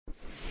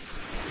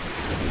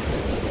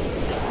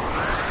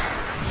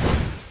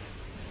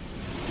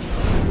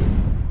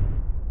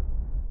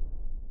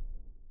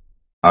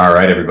All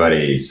right,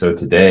 everybody. So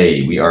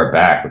today we are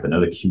back with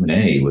another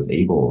Q&A with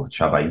Abel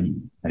Chabai.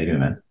 How you doing,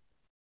 man?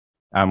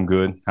 I'm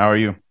good. How are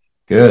you?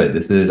 Good.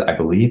 This is, I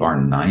believe, our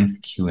ninth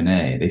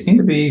Q&A. They seem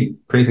to be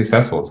pretty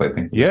successful, so I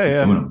think we'll just Yeah, keep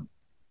yeah. doing them.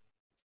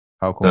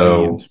 How So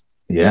convenient.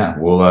 yeah,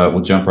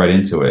 we'll jump right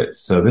into it.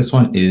 So this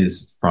one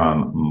is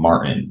from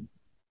Martin.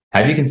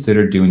 Have you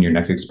considered doing your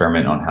next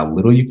experiment on how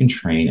little you can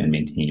train and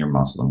maintain your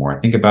muscle? The more I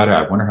think about it,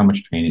 I wonder how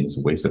much training is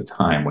a waste of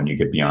time when you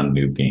get beyond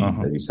noob gains.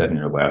 Uh-huh. As you said in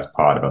your last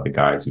pod about the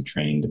guys who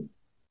trained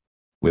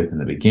with in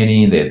the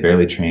beginning. They had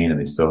barely trained and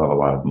they still have a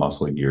lot of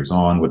muscle years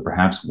on with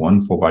perhaps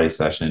one full body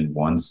session,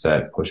 one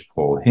set push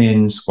pull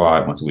hinge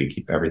squat once a week,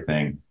 keep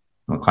everything.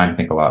 I'm inclined to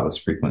think a lot less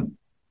frequency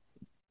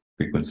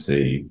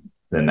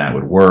than that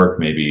would work.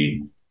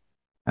 Maybe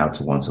out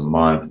to once a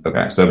month.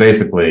 Okay. So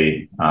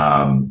basically,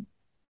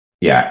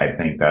 yeah, I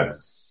think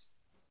that's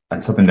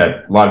something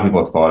that a lot of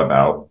people have thought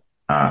about.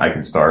 I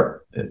can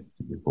start if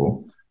you're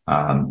cool.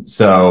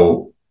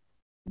 So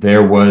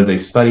there was a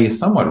study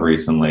somewhat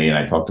recently, and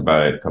I talked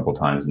about it a couple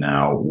times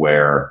now,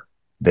 where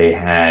they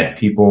had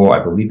people,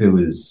 I believe it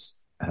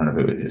was, I don't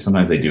know if it was,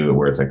 sometimes they do it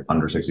where it's like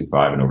under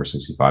 65 and over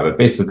 65, but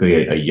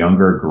basically a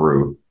younger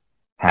group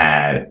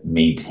had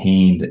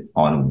maintained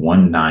on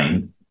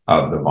 1/9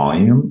 of the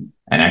volume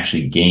and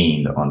actually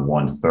gained on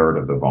 1/3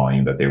 of the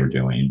volume that they were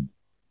doing.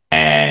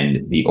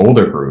 And the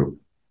older group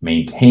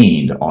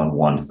maintained on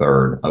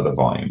 1/3 of the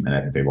volume. And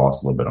I think they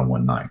lost a little bit on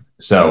 1/9.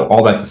 So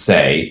all that to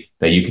say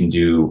that you can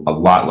do a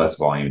lot less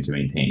volume to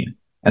maintain.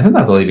 And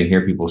sometimes I'll even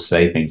hear people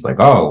say things like,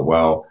 oh,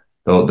 well,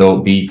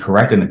 they'll be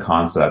correct in the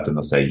concept and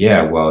they'll say,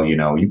 yeah, well,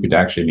 you could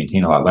actually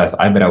maintain a lot less.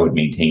 I bet I would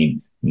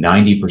maintain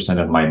 90%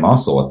 of my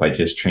muscle if I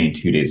just trained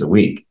 2 days a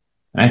week.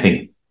 And I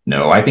think,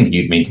 no, I think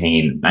you'd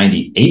maintain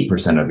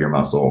 98% of your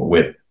muscle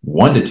with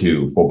 1 to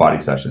 2 full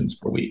body sessions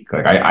per week.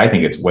 Like I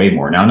think it's way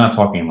more. Now I'm not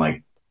talking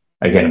like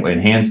again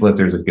enhanced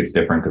lifters. It gets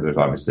different because there's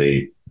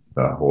obviously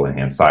the whole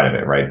enhanced side of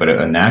it, right? But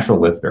a natural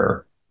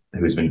lifter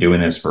who's been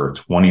doing this for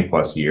 20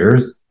 plus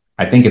years,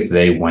 I think if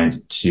they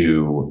went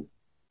to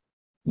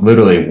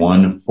literally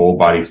one full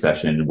body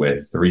session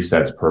with 3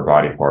 sets per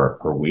body part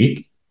per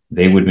week,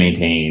 they would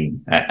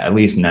maintain at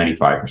least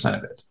 95%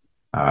 of it.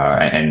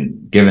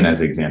 And given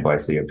as an example, I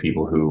see of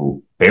people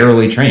who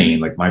barely train,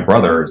 like my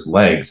brother's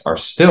legs are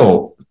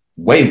still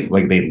way,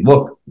 like they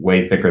look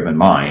way thicker than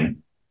mine.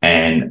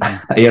 And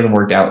Mm. he hasn't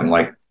worked out in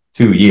like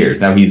 2 years.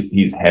 Now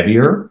he's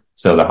heavier.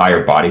 So the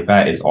higher body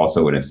fat is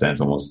also in a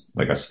sense almost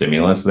like a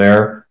stimulus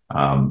there.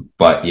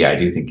 But yeah, I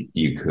do think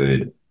you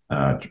could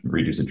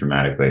reduce it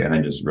dramatically. And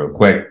then just real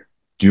quick,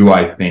 do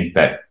I think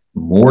that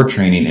more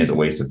training is a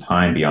waste of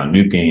time beyond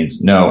noob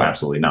gains? No,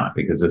 absolutely not,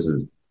 because this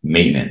is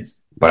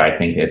maintenance. But I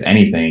think if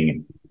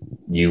anything,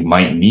 you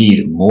might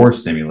need more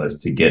stimulus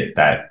to get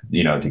that,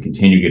 to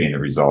continue getting the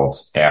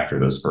results after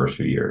those first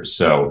few years.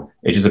 So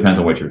it just depends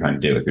on what you're trying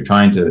to do. If you're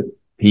trying to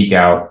peak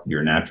out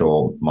your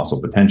natural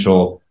muscle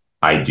potential,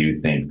 I do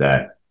think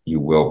that you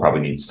will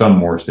probably need some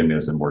more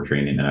stimulus and more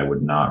training. And I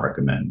would not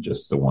recommend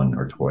just the one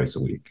or twice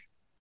a week.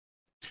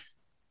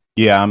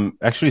 Yeah, I'm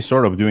actually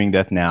sort of doing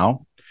that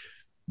now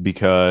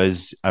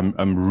because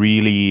I'm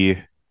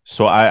really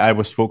I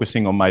was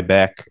focusing on my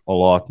back a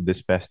lot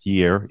this past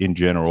year in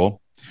general.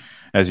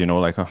 As you know,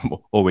 like I'm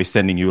always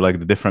sending you like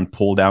the different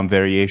pull down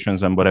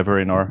variations and whatever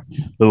in our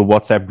little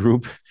WhatsApp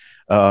group.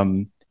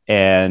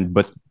 And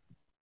but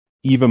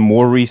even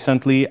more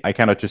recently, I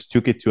kind of just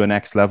took it to a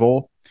next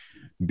level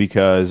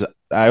because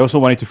I also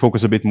wanted to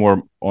focus a bit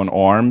more on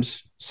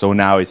arms. So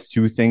now it's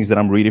two things that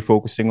I'm really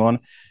focusing on.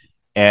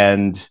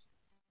 And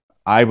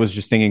I was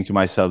just thinking to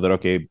myself that,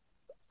 okay,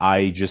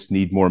 I just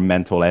need more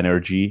mental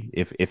energy,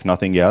 if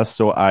nothing else.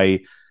 So I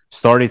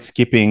started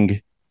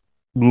skipping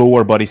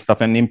lower body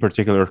stuff and in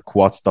particular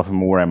quad stuff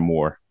more and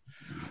more.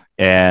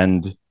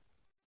 And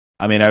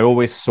I mean, I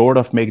always sort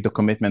of make the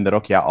commitment that,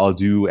 okay, I'll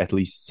do at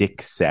least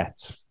 6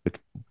 sets, like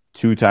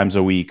 2 times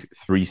a week,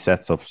 3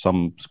 sets of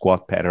some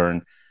squat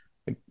pattern.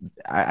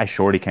 I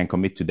surely can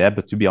commit to that,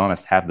 but to be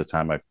honest, half the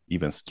time I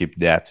even skip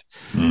that.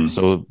 Mm.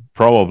 So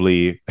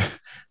probably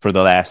for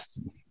the last,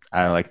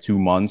 I don't know, like 2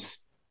 months,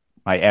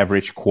 my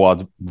average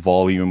quad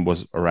volume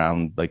was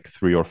around like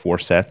 3 or 4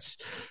 sets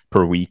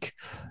per week.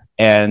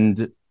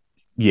 And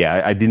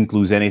yeah, I didn't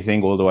lose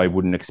anything, although I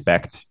wouldn't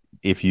expect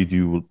if you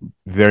do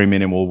very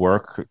minimal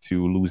work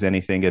to lose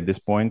anything at this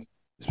point,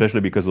 especially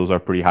because those are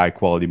pretty high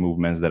quality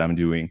movements that I'm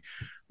doing.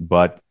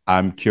 But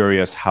I'm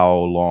curious how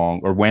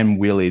long or when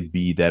will it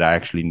be that I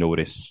actually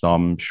notice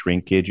some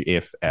shrinkage,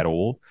 if at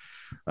all.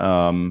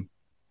 Um,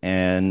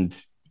 and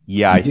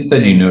yeah, I You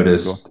said you think.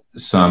 noticed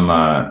some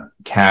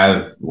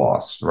calf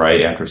loss,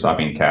 right? After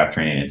stopping calf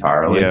training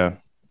entirely. Yeah.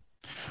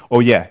 Oh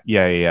yeah,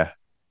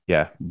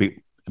 yeah.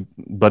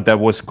 But that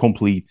was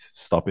complete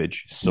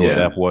stoppage. So Yeah.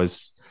 that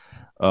was,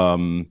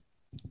 um,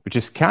 which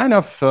is kind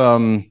of,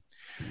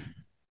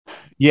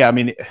 yeah. I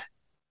mean,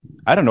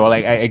 I don't know.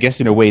 Like, I guess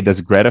in a way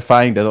that's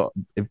gratifying that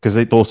because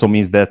it also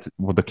means that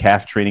what the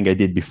calf training I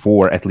did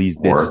before at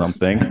least did Worked.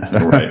 something.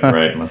 Right,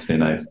 right. Must be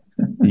nice.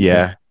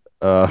 Yeah.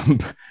 Um,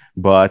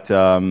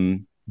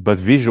 but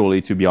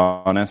visually, to be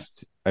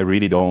honest, I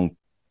really don't.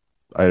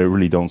 I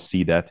really don't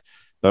see that.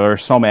 There are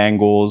some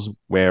angles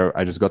where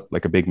I just got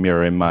like a big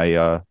mirror in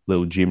my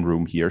little gym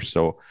room here,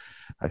 so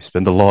I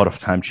spend a lot of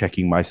time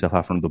checking myself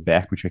out from the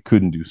back, which I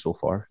couldn't do so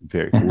far.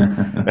 Very cool.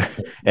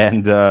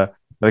 And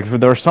like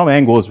there are some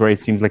angles where it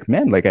seems like,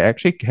 man, like I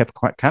actually have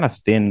quite kind of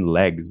thin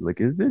legs.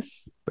 Like, is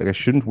this like I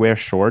shouldn't wear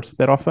shorts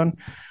that often?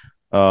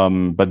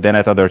 But then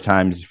at other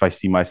times, if I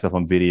see myself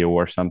on video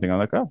or something, I'm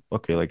like, oh,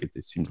 okay, like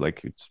it seems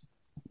like it's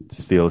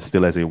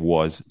still as it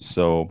was.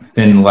 So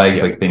Thin legs,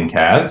 yeah, like thin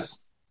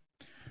calves.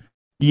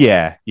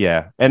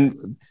 yeah.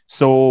 And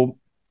so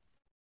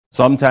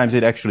sometimes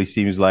it actually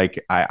seems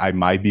like I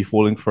might be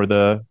falling for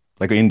the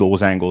like in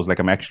those angles, like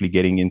I'm actually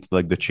getting into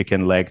like the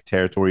chicken leg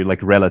territory,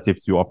 like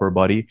relative to upper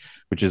body,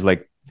 which is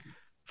like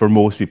for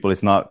most people,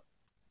 it's not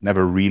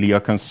never really a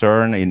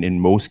concern in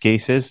most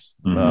cases,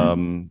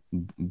 Mm-hmm.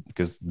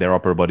 because their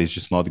upper body is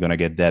just not gonna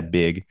get that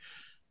big.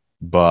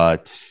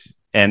 But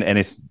and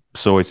it's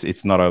so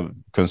it's not a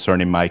concern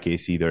in my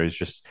case either. It's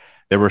just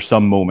there were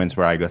some moments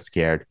where I got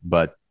scared,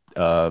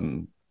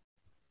 um,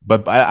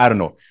 but I don't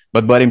know.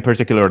 But in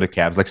particular the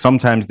calves, like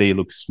sometimes they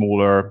look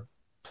smaller,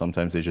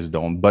 sometimes they just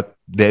don't. But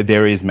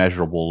there is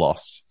measurable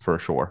loss for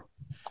sure.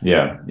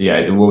 Yeah,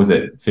 yeah. What was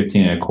it?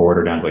 15 and a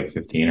quarter down to like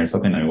 15 or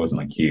something. I mean, it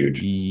wasn't like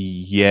huge.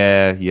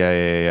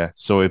 Yeah.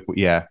 So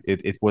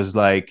it was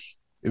like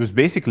it was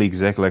basically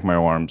exactly like my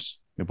arms.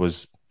 It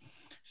was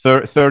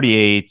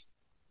 38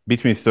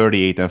 between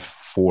 38 and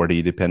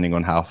 40 depending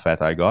on how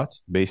fat I got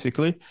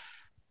basically.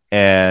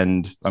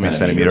 And I mean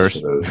Centimeters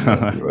for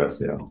centimeters.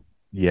 those in the US.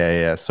 Yeah.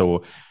 Yeah.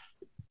 So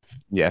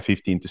yeah,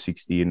 15 to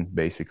 16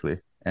 basically.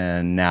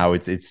 And now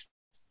it's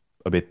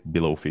a bit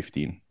below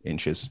 15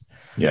 inches.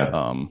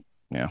 Yeah.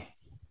 Yeah.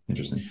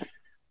 Interesting.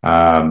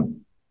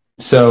 Um,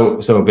 so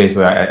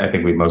basically, I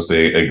think we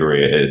mostly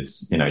agree.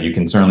 It's, you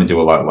can certainly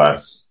do a lot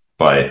less,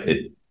 but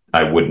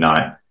I would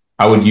not,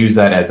 I would use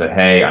that as a,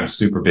 hey, I'm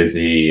super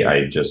busy.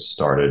 I just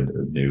started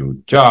a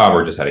new job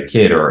or just had a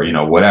kid or,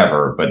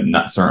 whatever, but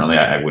not certainly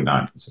I would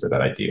not consider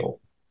that ideal.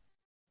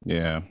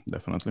 Yeah,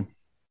 definitely.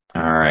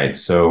 All right.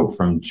 So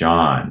from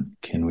John,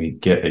 can we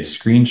get a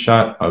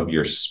screenshot of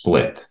your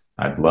split?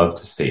 I'd love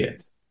to see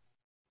it.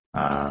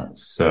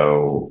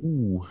 So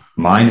Ooh.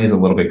 mine is a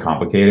little bit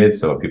complicated.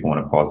 So if people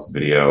want to pause the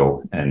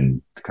video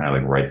and kind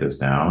of like write this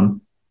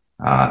down.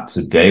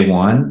 So day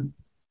one,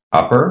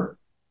 upper,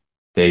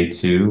 day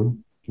two,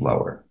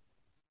 lower.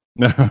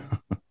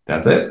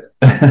 That's it.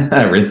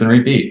 Rinse and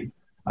repeat.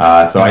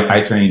 So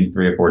I train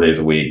 3 or 4 days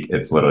a week.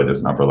 It's literally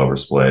just an upper lower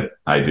split.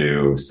 I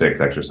do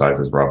 6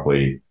 exercises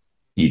roughly.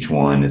 Each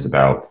one is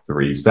about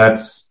 3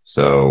 sets.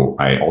 So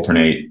I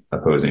alternate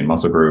opposing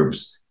muscle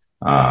groups.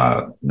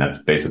 And that's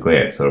basically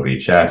it. So it'll be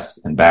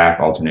chest and back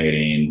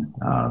alternating,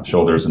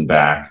 shoulders and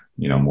back,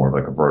 more of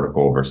like a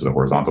vertical versus a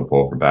horizontal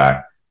pull for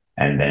back,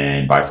 and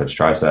then biceps,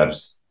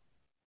 triceps.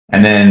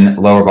 And then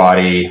lower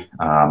body,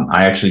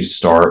 I actually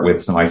start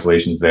with some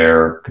isolations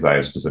there because I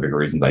have specific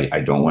reasons. I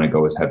don't want to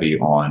go as heavy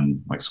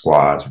on like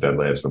squats or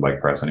deadlifts or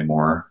leg press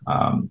anymore.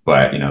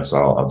 But, so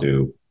I'll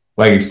do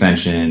leg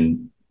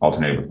extension,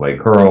 alternate with leg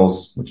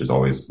curls, which is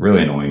always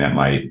really annoying at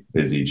my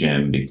busy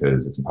gym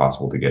because it's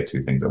impossible to get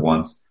two things at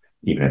once,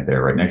 even if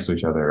they're right next to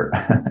each other.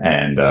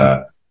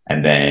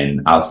 And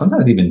then I'll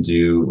sometimes even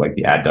do like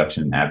the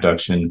adduction and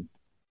abduction.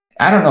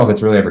 I don't know if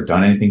it's really ever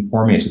done anything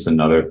for me. It's just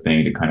another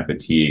thing to kind of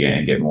fatigue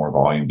and get more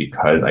volume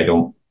because I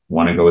don't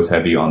want to go as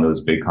heavy on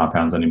those big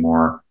compounds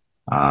anymore.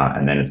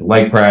 And then it's a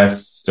leg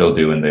press, still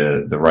doing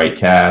the right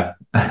calf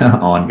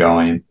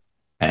ongoing.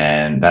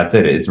 And that's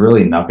it. It's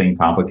really nothing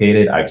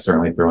complicated. I've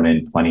certainly thrown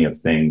in plenty of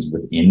things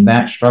within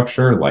that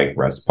structure, like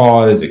rest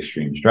pause,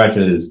 extreme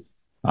stretches,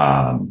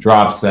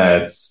 drop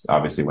sets.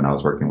 Obviously, when I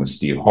was working with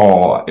Steve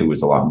Hall, it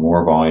was a lot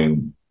more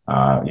volume.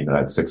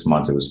 That 6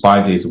 months, it was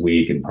 5 days a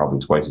week and probably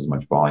twice as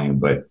much volume,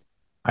 but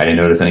I didn't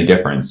notice any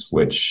difference,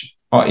 which,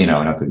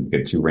 not to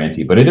get too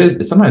ranty,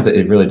 but sometimes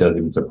it really does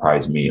even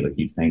surprise me. Like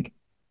you think,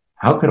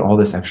 how could all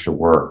this extra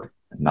work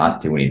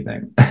not do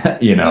anything?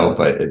 But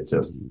it's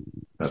just,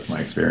 that's my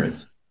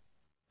experience.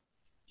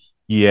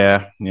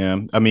 Yeah.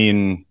 I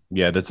mean,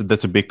 yeah, that's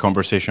a big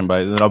conversation,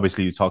 but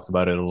obviously you talked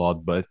about it a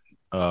lot. But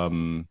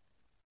um,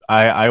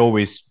 I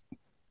always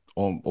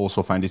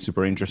also find it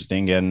super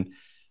interesting, and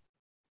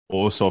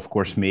also, of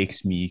course,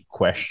 makes me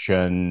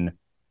question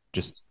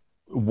just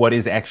what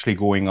is actually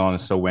going on.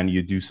 So when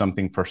you do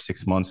something for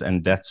 6 months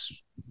and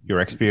that's your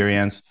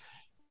experience,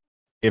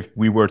 if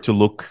we were to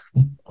look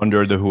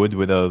under the hood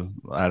with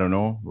I don't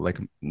know, like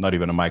not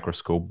even a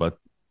microscope, but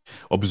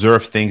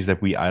observe things that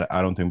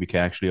I don't think we can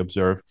actually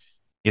observe.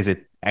 Is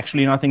it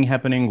actually nothing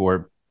happening,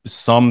 or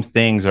some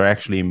things are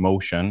actually in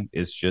motion?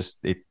 It's just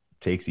it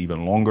takes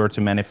even longer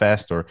to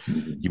manifest, or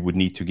you would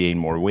need to gain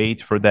more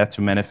weight for that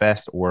to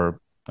manifest,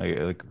 or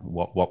like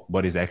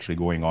what is actually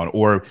going on,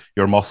 or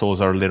your muscles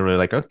are literally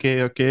like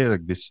okay,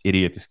 like this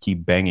idiot is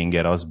keep banging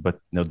at us, but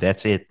no,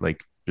 that's it.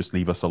 Like just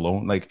leave us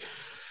alone. Like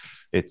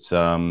it's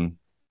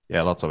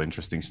yeah, lots of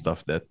interesting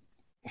stuff that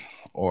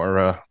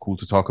are cool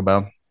to talk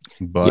about.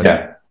 But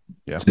Yeah.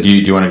 yeah. So do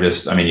you want to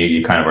just, I mean,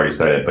 you kind of already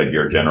said it, but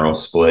your general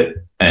split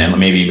And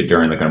maybe even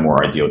during like a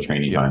more ideal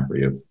training Yeah. time for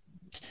you.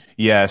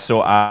 Yeah.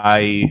 So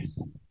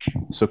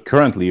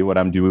currently what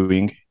I'm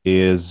doing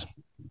is,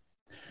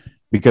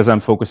 because I'm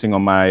focusing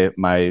on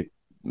my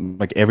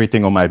like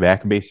everything on my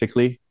back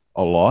basically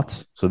a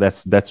lot. So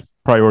that's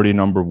priority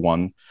number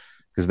one,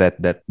 because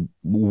that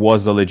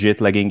was a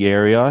legit legging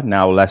area.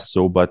 Now less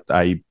so, but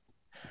I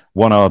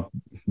want to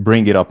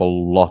bring it up a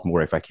lot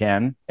more if I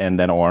can. And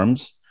then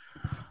arms.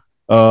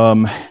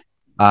 Um,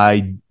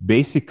 I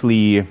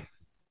basically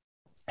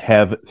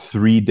have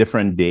 3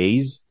 different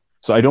days.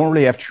 So I don't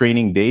really have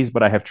training days,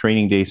 but I have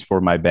training days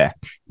for my back.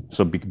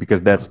 So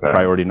because that's Okay.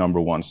 priority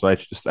number one. So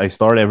I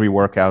start every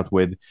workout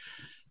with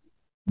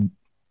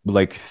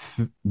like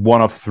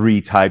one of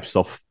 3 types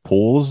of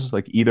pulls,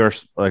 like either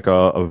like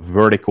a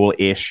vertical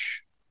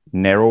ish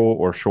narrow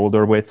or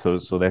shoulder width.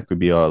 So that could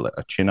be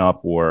a chin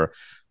up, or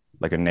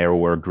like a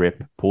narrower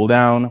grip pull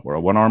down, or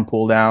a one arm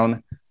pull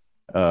down,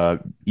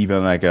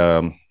 even like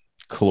a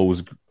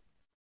close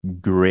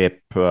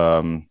grip,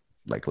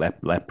 like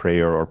lap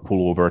prayer or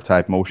pullover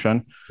type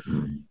motion.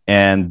 Mm.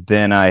 And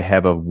then I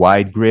have a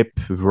wide grip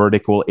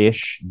vertical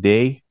ish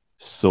day.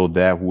 So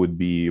that would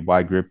be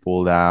wide grip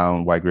pull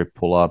down, wide grip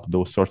pull up,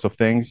 those sorts of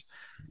things.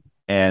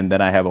 And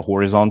then I have a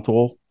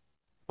horizontal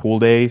pull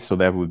day. So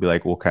that would be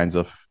like all kinds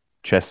of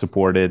chest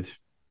supported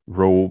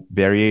row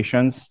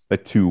variations.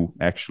 But 2,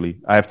 actually.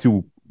 I have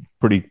 2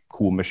 pretty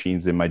cool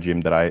machines in my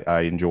gym that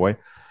I enjoy.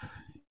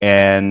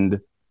 And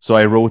so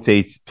I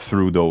rotate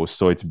through those.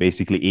 So it's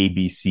basically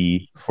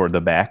ABC for the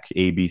back,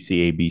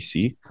 ABC,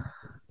 ABC.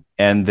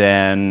 And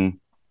then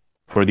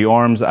for the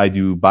arms, I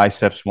do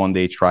biceps one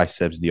day,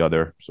 triceps the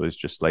other. So it's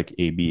just like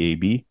AB,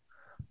 AB.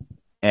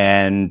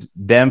 And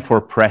then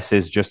for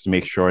presses, just to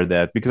make sure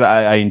that, because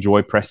I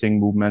enjoy pressing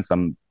movements,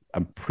 I'm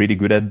pretty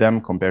good at them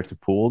compared to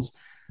pulls,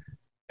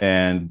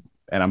 and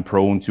I'm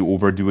prone to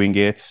overdoing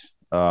it.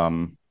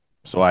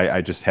 So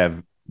I just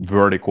have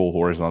vertical,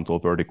 horizontal,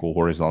 vertical,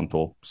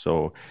 horizontal.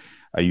 So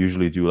I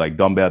usually do like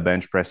dumbbell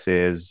bench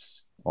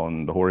presses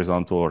on the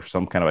horizontal, or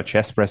some kind of a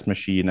chest press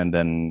machine, and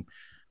then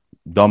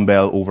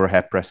dumbbell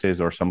overhead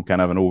presses or some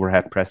kind of an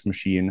overhead press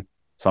machine.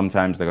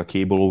 Sometimes like a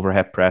cable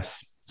overhead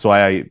press. So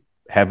I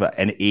have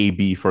an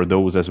AB for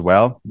those as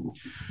well.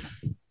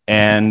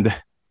 And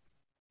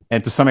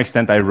to some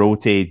extent I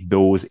rotate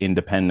those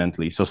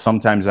independently. So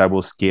sometimes I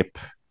will skip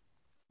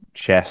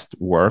chest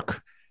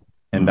work,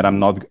 and then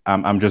Mm.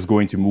 I'm just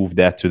going to move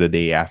that to the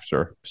day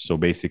after. So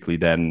basically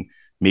then,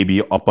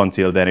 maybe up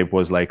until then, it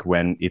was like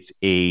when it's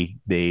a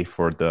day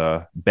for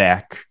the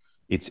back,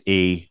 it's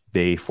a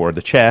day for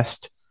the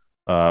chest,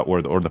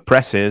 or the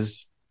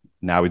presses.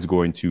 Now it's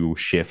going to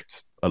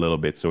shift a little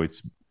bit. So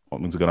it's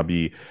going to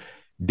be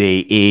day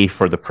A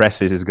for the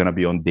presses is going to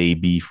be on day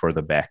B for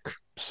the back.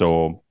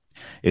 So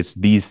it's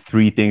these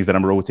 3 things that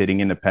I'm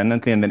rotating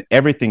independently, and then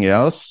everything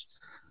else.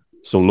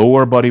 So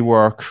lower body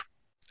work,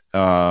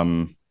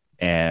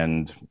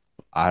 and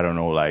I don't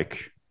know,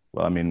 like,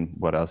 well, I mean,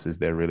 what else is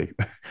there really?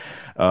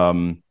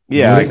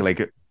 Yeah, What like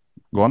go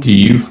do on.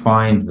 you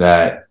find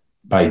that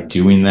by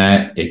doing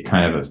that, it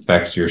kind of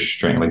affects your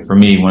strength? Like for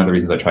me, one of the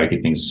reasons I try to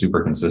keep things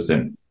super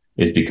consistent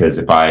is because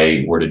if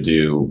I were to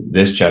do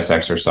this chest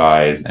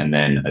exercise and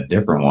then a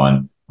different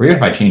one, or even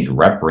if I change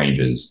rep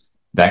ranges,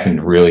 that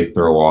can really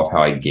throw off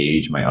how I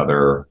gauge my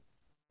other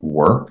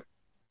work.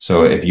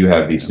 So if you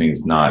have these Yeah.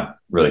 things not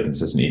really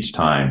consistent each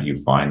time, do you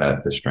find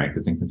that the strength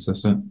is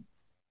inconsistent?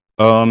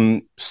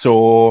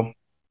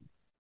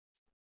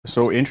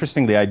 So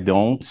interestingly, I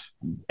don't,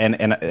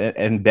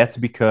 and that's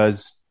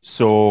because,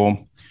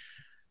 so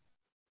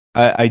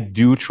I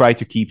do try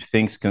to keep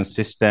things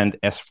consistent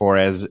as far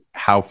as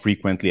how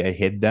frequently I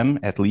hit them,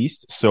 at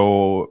least.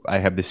 So I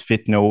have this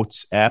Fit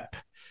Notes app,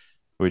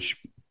 which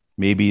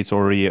maybe it's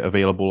already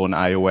available on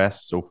iOS.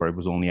 So far, it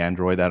was only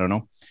Android. I don't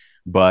know,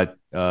 but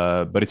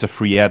it's a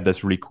free app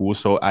that's really cool.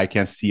 So I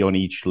can see on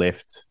each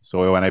lift.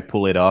 So when I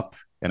pull it up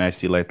and I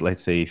see, like,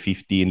 let's say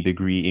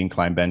 15-degree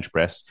incline bench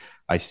press,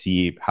 I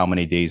see how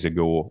many days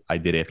ago I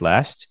did it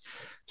last.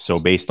 So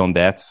based on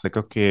that, it's like,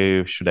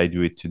 okay, should I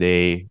do it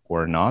today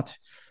or not?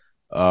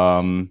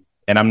 And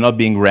I'm not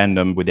being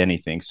random with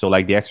anything. So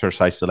like the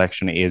exercise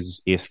selection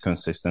is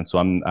consistent. So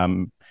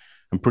I'm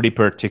pretty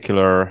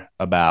particular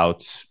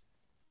about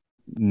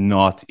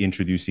not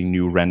introducing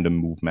new random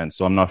movements.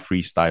 So I'm not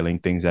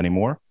freestyling things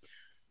anymore.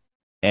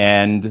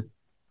 And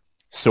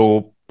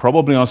so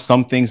probably on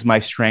some things my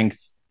strength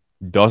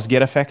does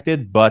get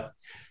affected, but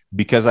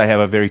because I have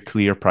a very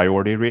clear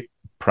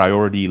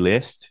priority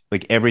list,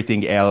 like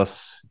everything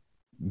else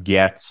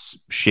gets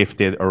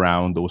shifted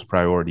around those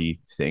priority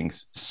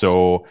things.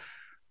 So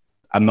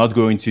I'm not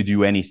going to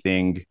do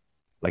anything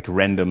like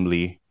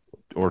randomly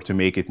or to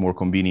make it more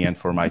convenient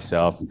for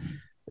myself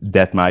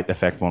that might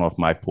affect one of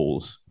my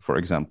pulls, for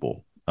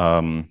example.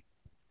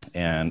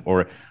 And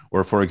or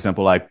for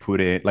example, I put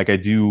it like I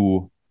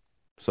do.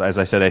 So as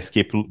I said, I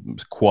skip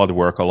quad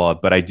work a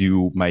lot, but I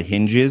do my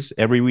hinges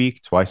every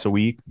week, twice a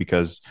week,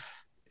 because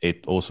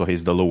it also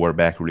hits the lower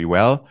back really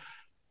well.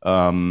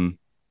 Um,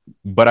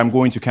 but I'm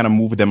going to kind of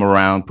move them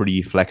around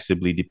pretty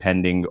flexibly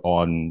depending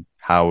on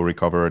how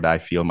recovered I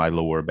feel my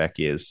lower back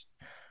is.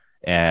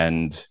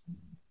 And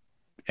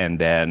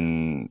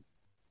then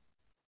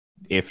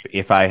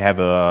if I have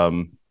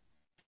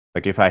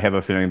if I have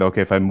a feeling that,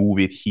 okay, if I move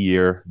it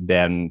here,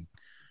 then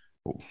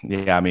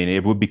yeah, I mean,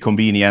 it would be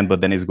convenient,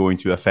 but then it's going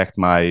to affect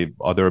my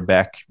other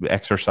back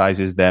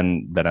exercises.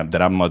 Then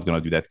I'm not going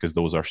to do that, because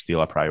those are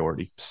still a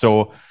priority.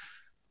 So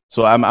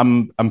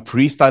I'm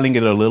freestyling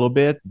it a little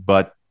bit,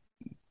 but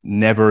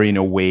never in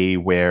a way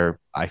where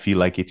I feel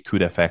like it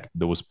could affect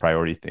those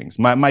priority things.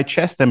 My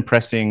chest and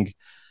pressing,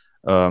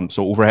 so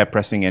overhead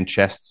pressing and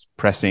chest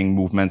pressing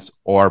movements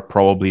are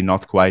probably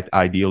not quite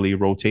ideally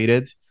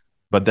rotated,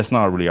 but that's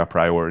not really a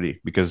priority,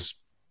 because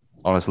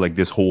honestly, like,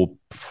 this whole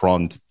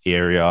front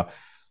area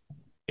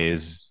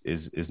is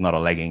not a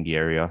lagging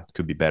area. It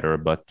could be better,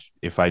 but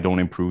if I don't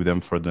improve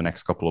them for the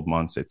next couple of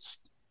months,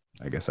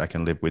 I guess I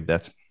can live with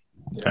that.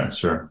 Yeah,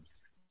 sure.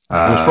 It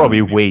was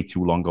probably way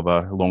too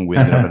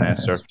long-winded of an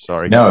answer.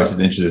 Sorry. No, it's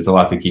just interesting. It's a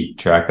lot to keep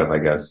track of, I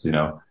guess, you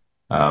know.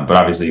 But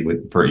obviously,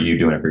 for you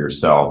doing it for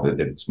yourself,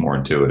 it's more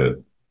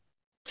intuitive.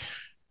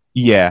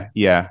 Yeah.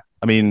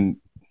 I mean,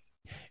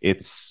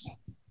 it's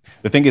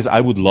the thing is, I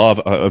would love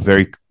a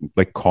very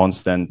like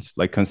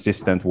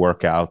consistent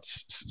workout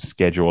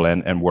schedule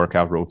and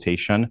workout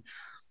rotation.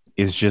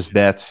 It's just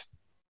that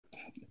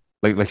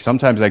like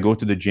sometimes I go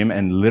to the gym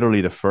and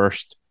literally the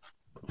first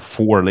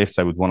 4 lifts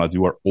I would want to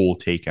do are all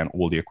taken,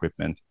 all the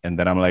equipment, and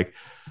then I'm like,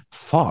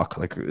 fuck,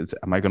 like,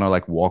 am I gonna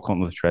like walk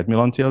on the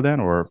treadmill until then,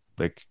 or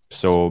like,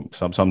 so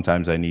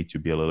sometimes I need to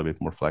be a little bit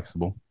more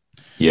flexible.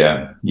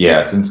 Yeah.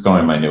 Since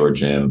going to my newer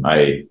gym,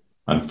 I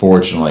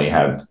unfortunately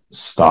have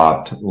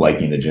stopped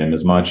liking the gym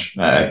as much.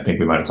 I think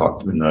we might have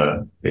talked in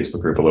the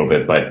Facebook group a little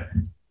bit, but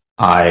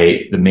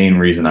the main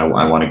reason I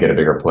want to get a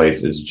bigger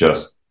place is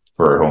just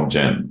for a home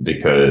gym,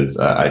 because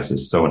it's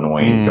just so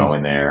annoying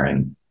going there,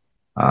 and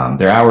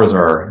their hours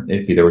are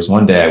iffy. There was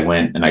one day I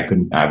went and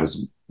I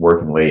was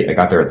working late. I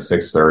got there at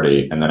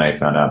 6:30, and then I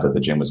found out that the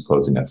gym was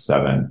closing at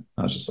 7.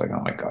 I was just like,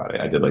 oh my God,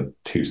 I did like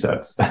 2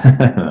 sets.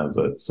 That was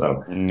it.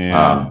 So,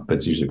 Yeah. but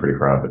it's usually pretty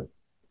crowded.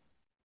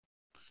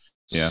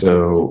 Yeah.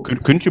 So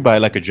Couldn't you buy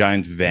like a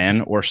giant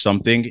van or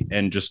something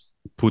and just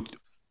put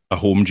a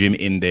home gym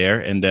in there,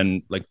 and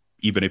then like,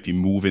 even if you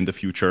move in the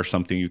future or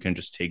something, you can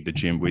just take the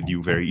gym with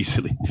you very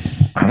easily.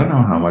 I don't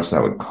know how much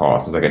that would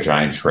cost. It's like a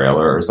giant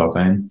trailer or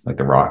something, like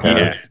the Rock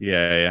has.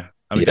 Yeah.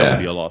 I mean, that would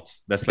be Yeah, a lot.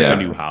 That's like a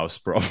new house,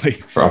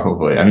 probably.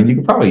 probably. I mean, you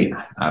could probably,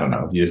 I don't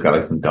know, if you just got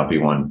like some dumpy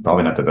one,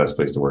 probably not the best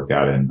place to work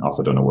out in.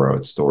 Also, don't know where I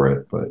would store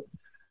it, but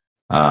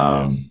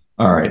all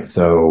right.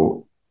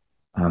 So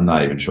I'm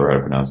not even sure how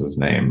to pronounce his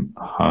name.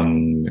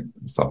 Hung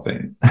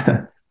something.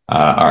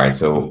 All right.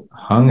 So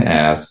Hung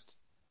asked,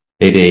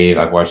 hey Dave,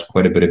 I've watched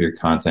quite a bit of your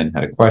content.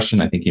 Had a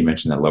question. I think you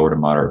mentioned that lower to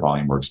moderate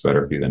volume works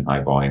better for you than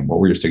high volume. What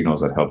were your signals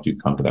that helped you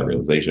come to that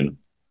realization?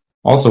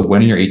 Also,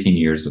 when in your 18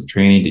 years of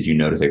training, did you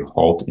notice a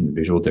halt in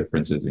visual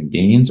differences in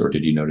gains, or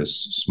did you notice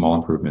small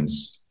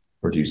improvements,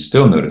 or do you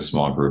still notice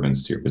small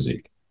improvements to your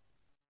physique?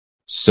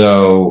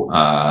 So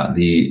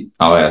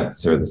I'll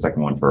answer the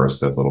second one first.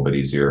 That's a little bit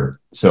easier.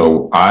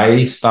 So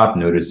I stopped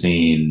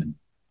noticing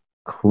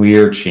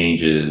clear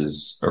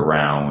changes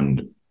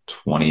around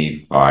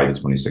 25 to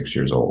 26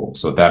 years old.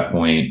 So at that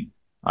point,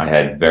 I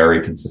had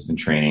very consistent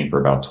training for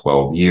about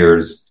 12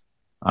 years.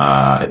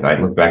 If I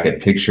look back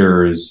at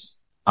pictures,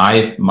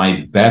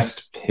 my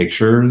best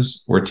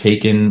pictures were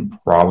taken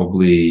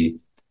probably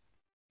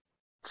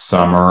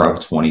summer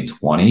of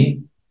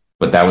 2020,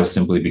 but that was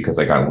simply because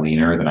I got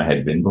leaner than I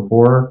had been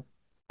before.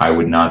 I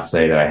would not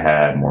say that I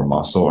had more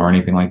muscle or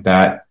anything like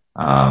that.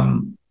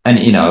 And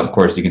you know, of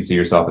course, you can see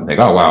yourself and think,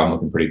 "Oh, wow, I'm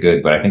looking pretty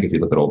good." But I think if you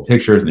look at old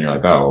pictures and you're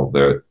like, "Oh,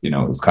 it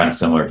was kind of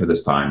similar to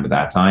this time, but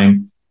that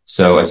time."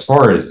 So as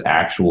far as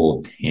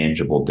actual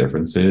tangible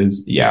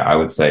differences, yeah, I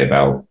would say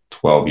about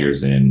 12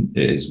 years in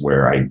is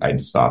where I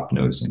stopped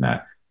noticing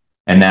that.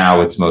 And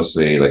now it's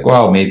mostly like,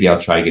 well, maybe I'll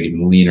try to get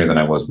even leaner than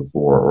I was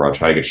before, or I'll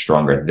try to get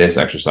stronger at this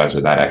exercise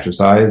or that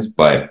exercise,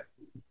 but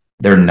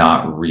they're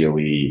not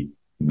really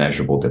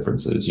measurable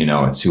differences. You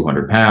know, at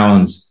 200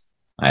 pounds,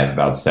 I have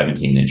about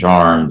 17-inch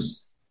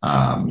arms.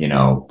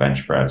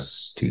 Bench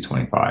press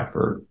 225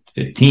 for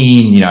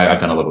 15. You know, I've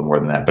done a little bit more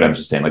than that, but I'm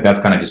just saying, like, that's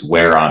kind of just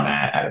where I'm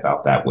at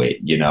about that weight,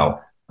 you know.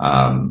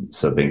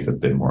 So things have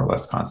been more or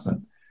less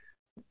constant.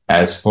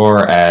 As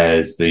far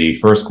as the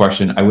first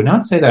question, I would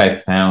not say that I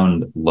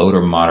found low to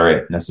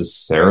moderate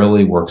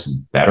necessarily works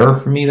better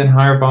for me than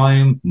higher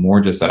volume, more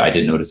just that I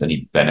didn't notice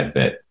any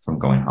benefit from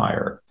going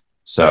higher.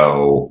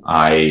 So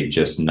I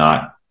just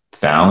not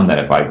found that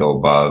if I go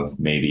above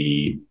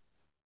maybe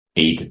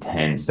 8 to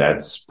 10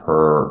 sets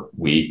per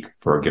week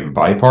for a given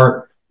body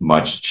part,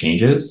 much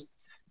changes.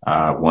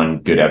 One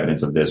good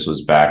evidence of this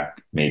was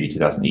back maybe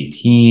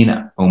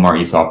 2018. Omar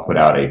Isuf put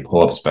out a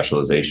pull-up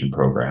specialization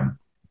program.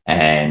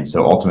 And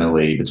so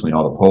ultimately, between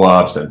all the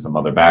pull-ups and some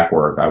other back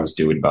work, I was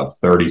doing about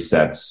 30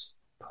 sets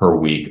per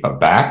week of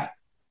back.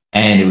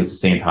 And it was the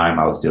same time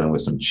I was dealing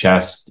with some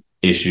chest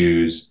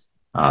issues.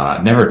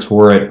 Never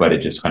tore it, but it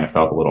just kind of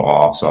felt a little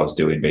off. So I was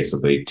doing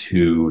basically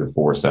 2 to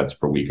 4 sets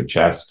per week of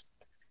chest.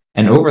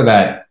 And over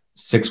that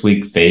 6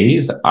 week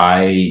phase,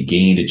 I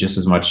gained just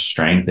as much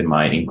strength in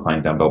my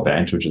incline dumbbell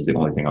bench, which is the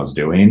only thing I was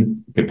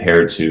doing,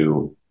 compared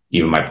to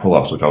even my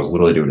pull-ups, which I was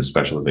literally doing a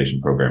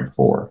specialization program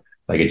for.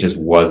 Like it just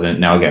wasn't.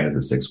 Now again,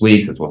 it's 6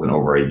 weeks. It wasn't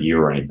over a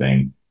year or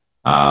anything.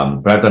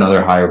 But I've done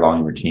other higher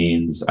volume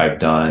routines. I've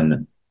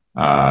done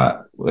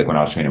like when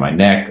I was training my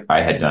neck,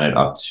 I had done it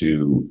up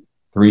to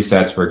 3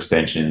 sets for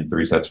extension,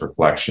 3 sets for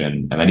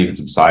flexion, and then even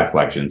some side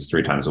flexions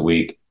 3 times a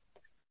week.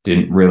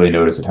 Didn't really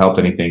notice it helped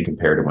anything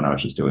compared to when I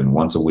was just doing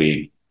once a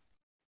week.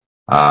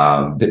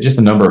 Just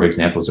a number of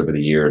examples over the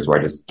years where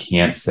I just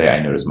can't say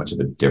I noticed much of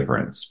a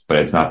difference. But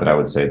it's not that I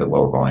would say the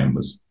lower volume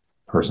was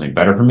personally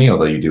better for me,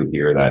 although you do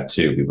hear that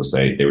too. People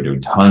say they were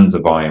doing tons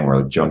of volume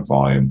or like junk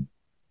volume.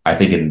 I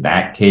think in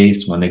that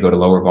case, when they go to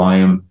lower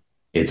volume,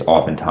 it's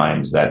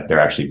oftentimes that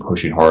they're actually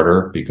pushing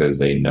harder because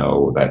they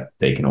know that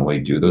they can only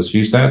do those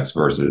few sets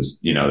versus,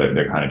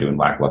 they're kind of doing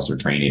lackluster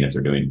training if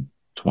they're doing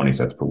 20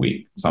 sets per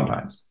week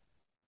sometimes.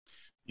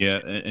 Yeah.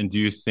 And do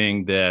you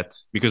think that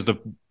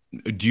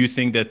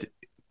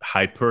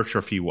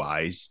hypertrophy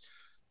wise,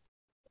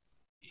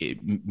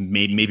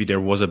 maybe there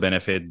was a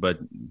benefit, but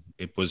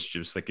it was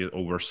just like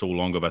over so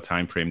long of a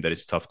time frame that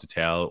it's tough to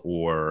tell,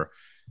 or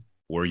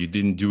you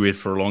didn't do it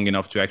for long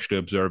enough to actually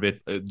observe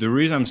it? The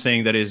reason I'm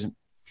saying that is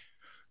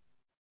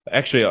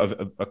actually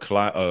a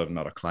client,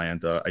 not a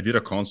client. I did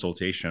a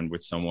consultation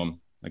with someone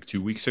like 2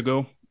 weeks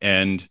ago,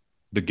 and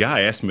the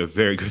guy asked me a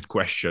very good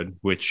question,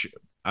 which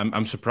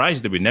I'm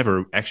surprised that we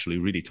never actually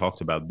really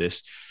talked about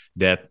this,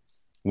 that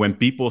when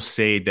people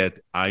say that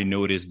I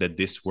notice that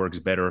this works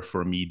better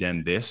for me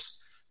than this,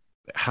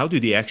 how can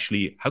they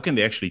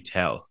actually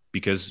tell?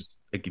 Because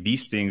like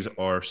these things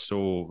are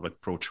so like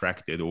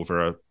protracted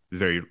over a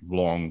very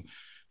long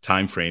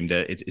time frame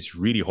that it's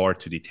really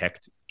hard to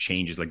detect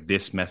changes. Like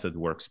this method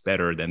works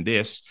better than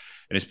this.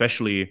 And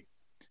especially,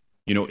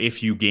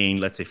 if you gain,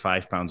 let's say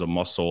 5 pounds of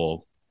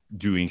muscle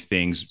doing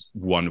things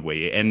one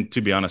way, and to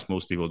be honest,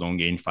 most people don't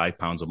gain 5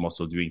 pounds of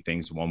muscle doing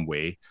things one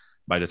way.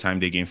 By the time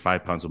they gain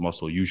 5 pounds of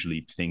muscle,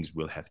 usually things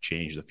will have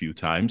changed a few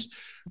times.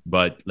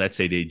 But let's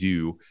say they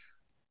do.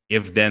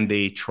 If then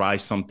they try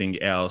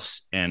something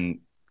else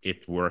and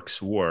it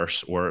works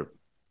worse or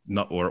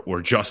not,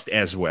 or just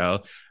as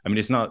well, I mean,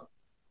 it's not,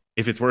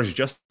 if it works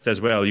just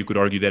as well, you could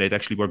argue that it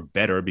actually worked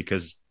better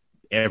because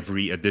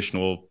every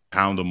additional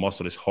pound of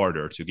muscle is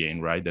harder to gain,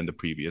 right, than the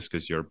previous,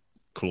 because you're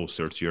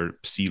closer to your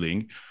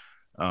ceiling.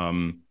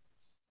 And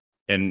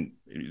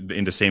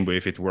in the same way,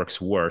 if it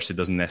works worse, it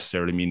doesn't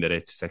necessarily mean that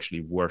it's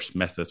actually worse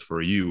method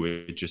for you.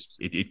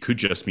 It could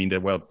just mean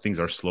that, well, things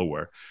are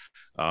slower.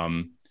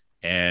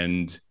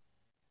 And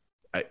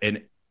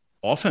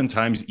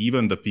oftentimes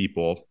even the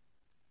people,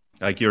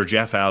 like your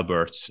Jeff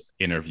Alberts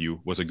interview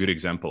was a good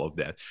example of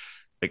that.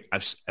 Like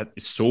I've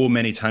so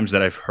many times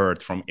that I've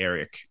heard from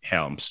Eric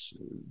Helms,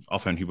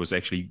 often he was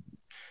actually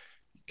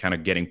kind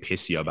of getting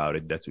pissy about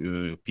it, that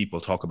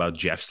people talk about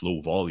Jeff's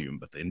low volume,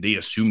 but then they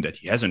assume that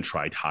he hasn't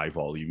tried high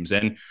volumes.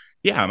 And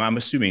yeah, I'm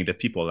assuming that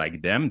people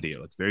like them, they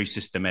look very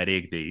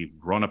systematic. They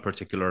run a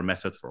particular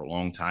method for a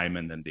long time,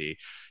 and then they,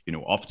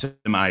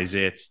 optimize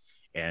it,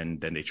 and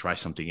then they try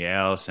something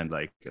else and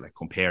like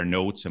compare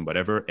notes and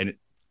whatever. And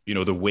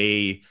the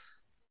way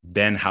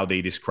then how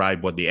they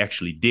describe what they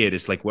actually did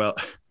is like, well,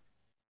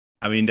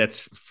 I mean, that's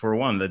for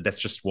one,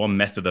 that's just one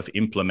method of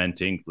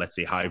implementing, let's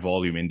say, high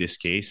volume in this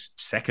case.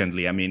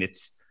 Secondly, I mean,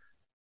 it's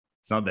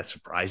not that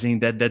surprising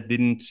that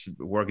didn't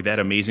work that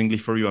amazingly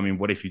for you. I mean,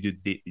 what if you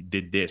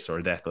did this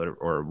or that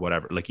or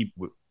whatever? Like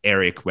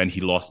Eric, when he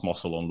lost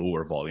muscle on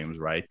lower volumes,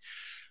 right?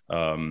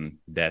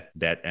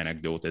 That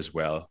anecdote as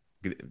well.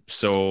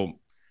 So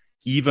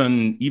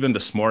even the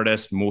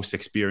smartest, most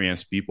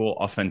experienced people,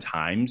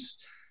 oftentimes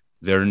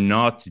they're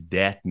not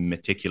that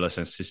meticulous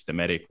and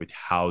systematic with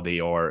how they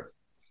are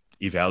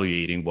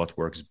evaluating what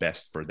works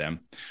best for them.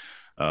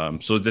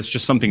 So that's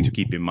just something to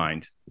keep in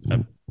mind.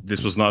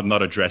 This was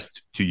not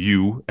addressed to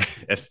you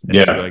as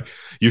like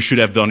you should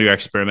have done your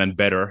experiment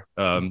better.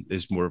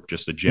 Is more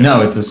just a general.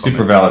 No, it's a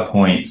super valid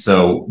point.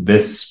 So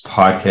this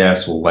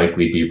podcast will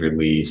likely be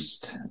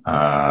released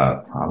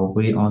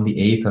probably on the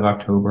 8th of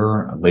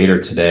October,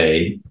 later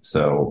today.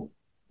 So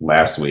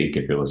last week,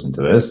 if you're listening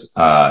to this,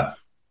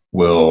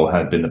 will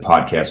have been the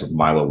podcast with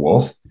Milo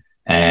Wolf.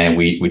 And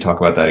we talk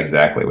about that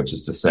exactly, which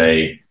is to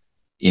say,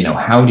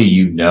 how do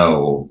you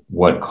know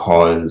what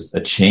caused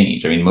a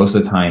change? I mean, most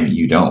of the time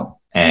you don't.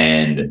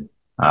 And,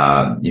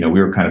 we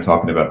were kind of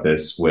talking about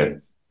this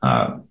with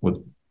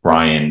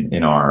Brian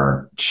in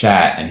our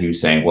chat, and he was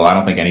saying, well, I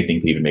don't think anything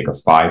can even make a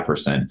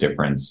 5%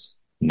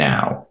 difference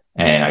now.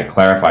 And I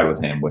clarified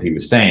with him what he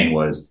was saying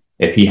was,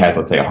 if he has,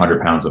 let's say,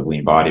 100 pounds of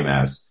lean body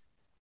mass,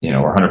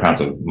 or 100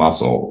 pounds of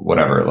muscle,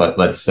 whatever,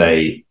 let's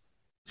say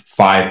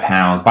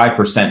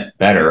 5%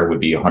 better would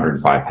be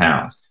 105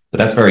 pounds. But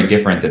that's very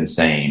different than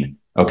saying,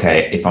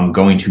 okay, if I'm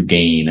going to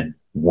gain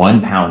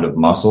 1 pound of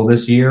muscle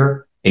this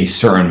year, a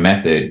certain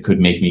method could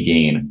make me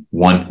gain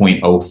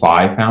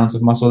 1.05 pounds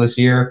of muscle this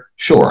year.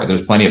 Sure,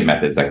 there's plenty of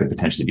methods that could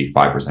potentially be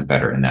 5%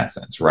 better in that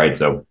sense, right?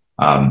 So,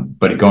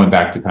 but going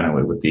back to kind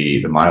of with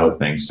the Milo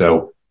thing.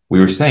 So we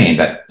were saying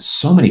that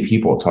so many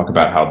people talk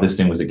about how this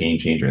thing was a game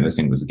changer and this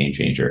thing was a game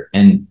changer.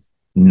 And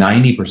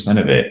 90%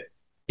 of it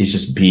is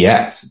just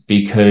BS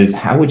because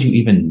how would you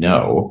even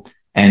know?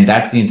 And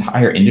that's the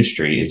entire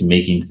industry is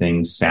making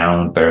things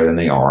sound better than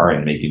they are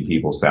and making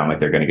people sound like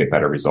they're going to get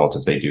better results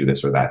if they do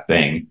this or that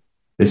thing.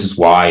 This is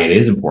why it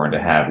is important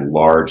to have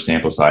large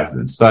sample sizes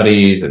in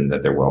studies and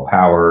that they're well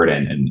powered.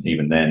 And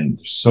even then,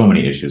 there's so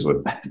many issues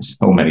with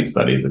so many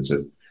studies. It's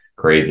just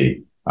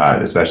crazy,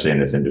 especially in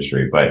this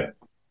industry. But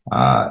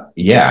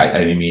yeah,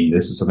 I mean,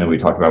 this is something we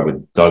talked about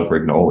with Doug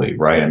Brignoli,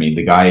 right? I mean,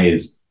 the guy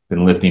has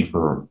been lifting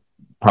for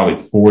probably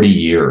 40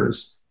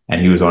 years. And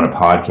he was on a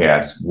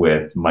podcast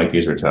with Mike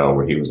Isertel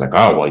where he was like,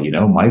 oh,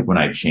 well, Mike, when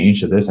I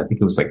changed to this, I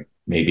think it was like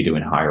maybe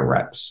doing higher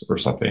reps or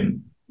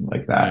something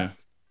like that. Yeah.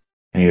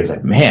 And he was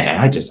like, man,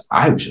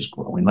 I was just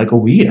growing like a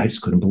weed. I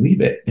just couldn't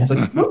believe it. And I was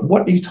like,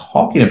 what are you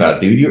talking about,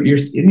 dude? You're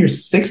in your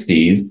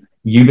 60s.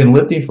 You've been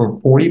lifting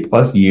for 40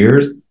 plus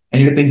years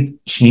and you're thinking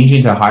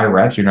changing to higher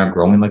reps, you're not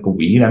growing like a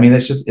weed. I mean,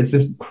 it's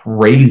just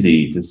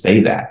crazy to say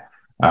that.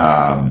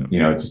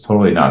 It's just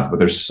totally nuts. But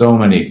there's so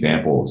many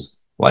examples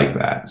like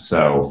that.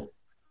 So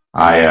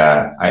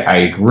I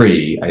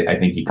agree. I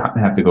think you kind of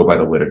have to go by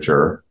the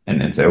literature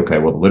and say, okay,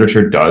 well, the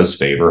literature does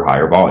favor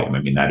higher volume.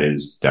 I mean, that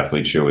is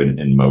definitely true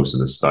in most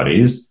of the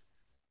studies.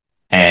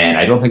 And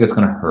I don't think it's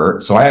going to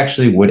hurt. So I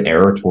actually would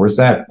err towards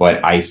that,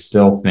 but I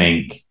still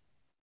think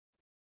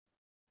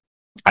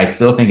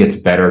it's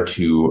better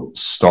to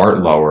start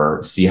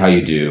lower, see how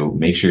you do,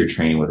 make sure you're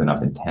training with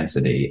enough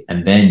intensity,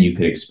 and then you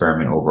could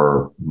experiment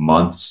over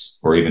months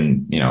or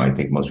even, I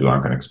think most people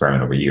aren't going to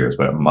experiment over years,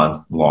 but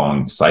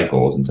month-long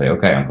cycles and say,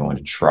 okay, I'm going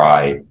to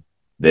try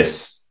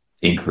this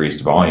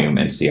increased volume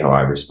and see how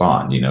I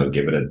respond,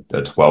 give it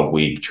a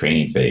 12-week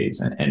training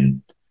phase.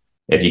 And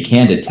if you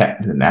can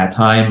detect in that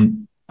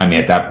time, I mean,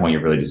 at that point,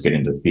 you're really just getting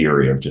into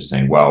theory of just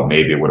saying, well,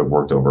 maybe it would have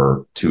worked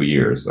over 2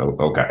 years. So,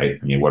 okay.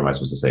 I mean, what am I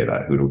supposed to say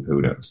that?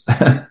 Who knows?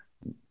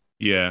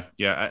 Yeah.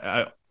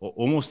 I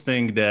almost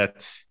think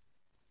that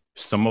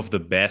some of the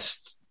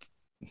best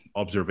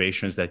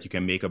observations that you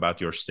can make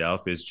about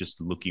yourself is just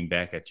looking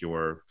back at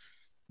your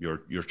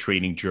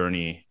training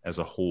journey as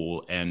a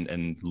whole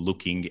and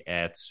looking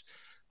at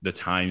the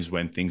times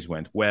when things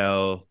went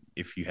well,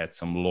 if you had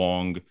some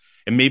long,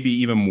 and maybe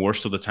even more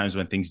so the times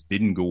when things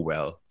didn't go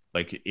well.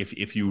 Like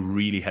if you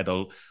really had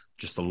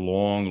just a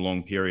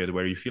long period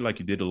where you feel like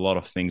you did a lot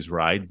of things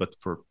right, but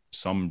for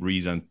some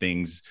reason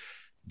things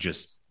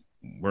just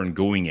weren't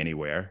going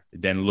anywhere,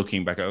 then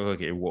looking back,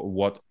 okay,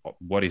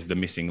 what is the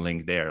missing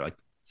link there? Like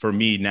for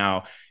me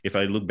now, if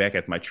I look back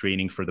at my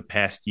training for the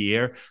past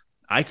year,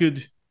 I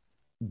could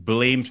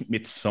blame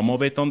some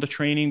of it on the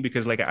training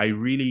because like I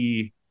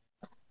really,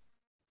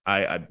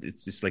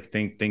 it's just like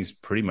things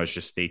pretty much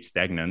just stayed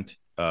stagnant.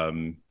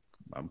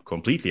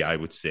 Completely, I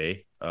would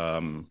say.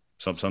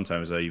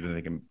 Sometimes I even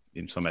think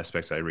in some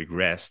aspects I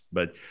regressed,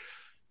 but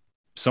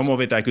some of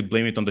it I could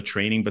blame it on the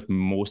training, but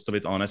most of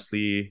it,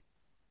 honestly,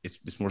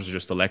 it's more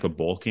just the lack of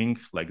bulking,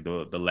 like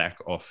the lack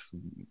of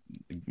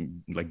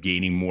like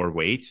gaining more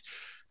weight.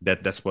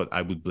 That's what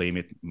I would blame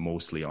it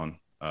mostly on.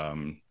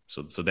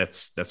 So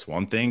that's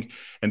one thing,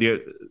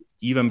 and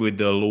even with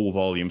the low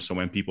volume. So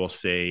when people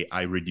say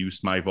I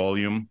reduced my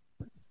volume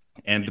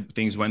and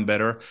things went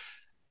better,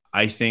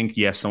 I think,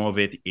 yeah, some of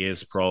it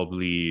is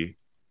probably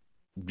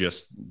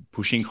just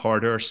pushing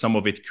harder. Some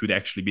of it could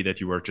actually be that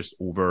you were just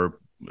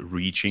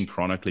overreaching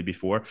chronically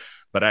before.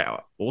 But I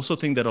also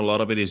think that a lot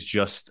of it is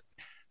just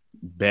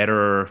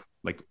better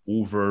like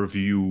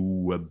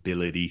overview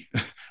ability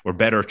or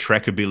better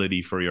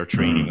trackability for your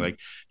training. Like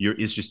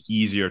it's just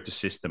easier to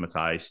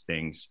systematize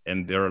things.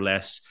 And there are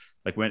less,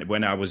 like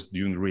when I was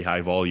doing really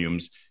high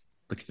volumes,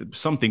 like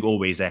something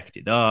always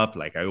acted up.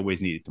 Like I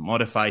always needed to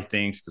modify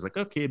things because like,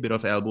 okay, a bit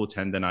of elbow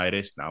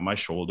tendonitis. Now my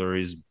shoulder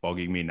is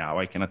bugging me. Now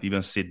I cannot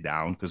even sit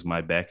down because my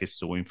back is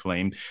so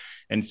inflamed.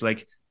 And it's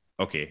like,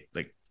 okay,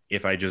 like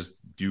if I just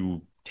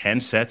do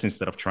 10 sets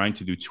instead of trying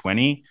to do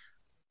 20,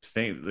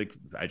 like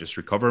I just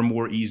recover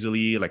more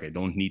easily. Like I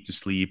don't need to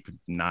sleep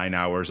 9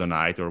 hours a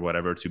night or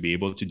whatever to be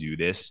able to do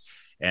this.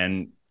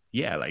 And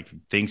yeah, like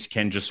things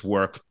can just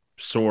work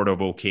sort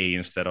of okay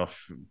instead of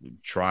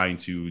trying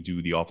to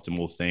do the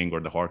optimal thing or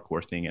the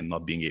hardcore thing and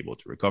not being able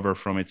to recover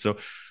from it. So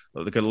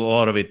like a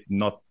lot of it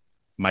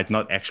might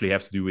not actually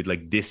have to do with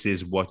like this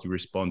is what you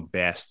respond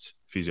best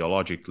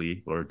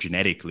physiologically or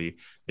genetically.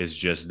 It's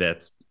just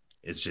that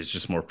it's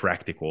just more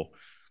practical.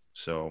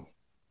 So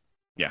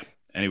yeah,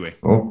 anyway,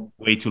 Cool.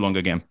 way too long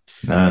again.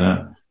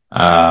 No.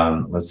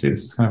 Let's see.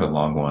 This is kind of a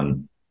long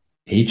one.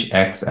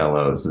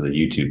 HXLO, this is a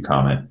YouTube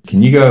comment.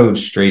 Can you go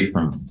straight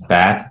from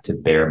fat to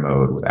bear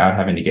mode without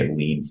having to get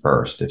lean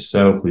first? If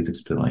so, please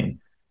explain.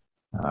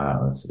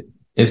 Let's see.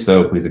 If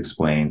so, please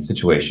explain.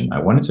 Situation.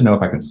 I wanted to know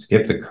if I can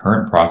skip the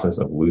current process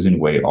of losing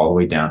weight all the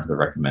way down to the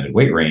recommended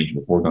weight range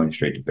before going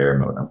straight to bear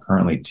mode. I'm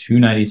currently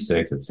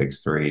 296 at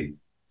 6'3",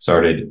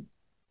 started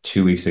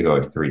 2 weeks ago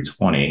at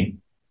 320.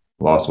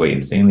 Lost weight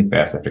insanely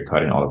fast after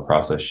cutting all the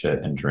processed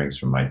shit and drinks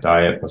from my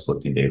diet, plus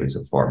lifting daily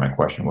so far. My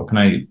question, what can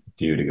I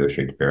do to go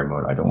straight to bear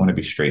mode? I don't want to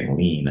be straight and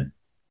lean.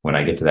 when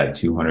I get to that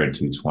 200,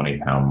 220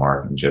 pound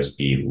mark and just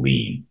be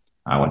lean.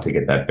 I want to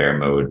get that bear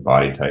mode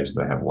body type so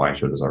that I have wide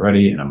shoulders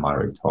already and I'm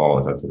moderately tall.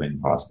 Is that something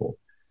possible?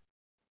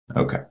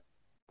 Okay.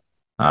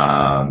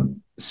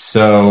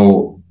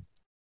 So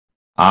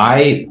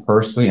I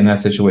personally, in that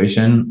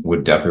situation,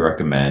 would definitely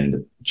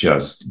recommend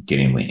just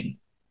getting lean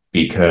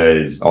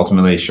because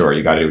ultimately, sure,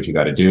 you got to do what you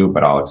got to do,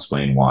 but I'll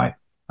explain why.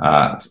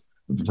 Uh,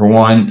 for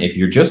one, if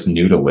you're just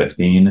new to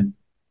lifting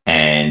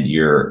and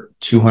you're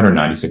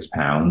 296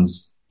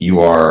 pounds, you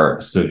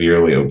are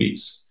severely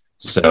obese.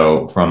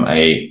 So, from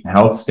a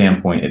health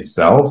standpoint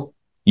itself,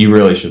 you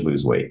really should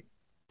lose weight.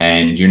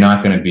 And you're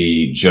not going to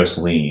be just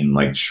lean,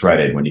 like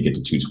shredded when you get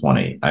to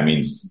 220. I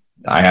mean,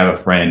 I have a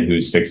friend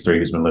who's 6'3",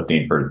 who's been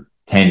lifting for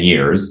 10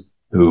 years,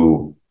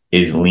 who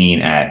is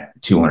lean at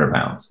 200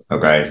 pounds.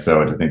 Okay.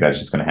 So to think that's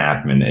just going to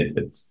happen,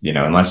 it's,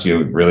 unless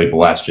you're really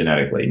blessed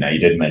genetically. Now, you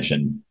did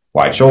mention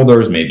wide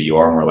shoulders. Maybe you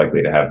are more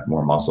likely to have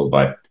more muscle,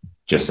 but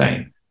just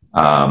saying.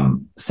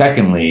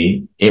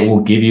 Secondly, it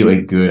will give you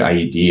a good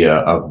idea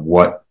of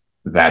what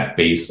that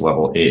base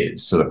level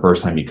is. So the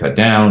first time you cut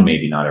down,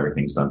 maybe not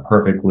everything's done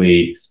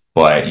perfectly,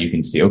 but you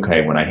can see,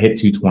 okay, when I hit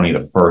 220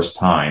 the first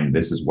time,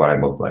 this is what I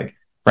look like.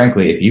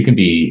 Frankly, if you can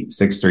be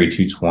 6'3",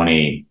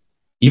 220,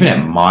 even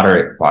at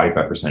moderate body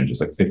fat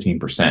percentages, like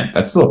 15%,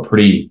 that's still a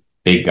pretty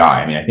big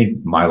guy. I mean, I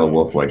think Milo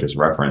Wolf, who I just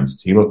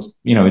referenced, he looks,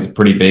 he's a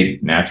pretty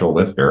big natural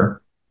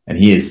lifter, and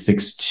he is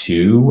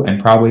 6'2"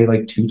 and probably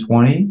like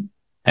 220.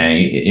 And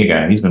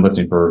again, he's been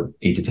lifting for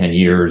 8 to 10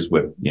 years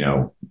with,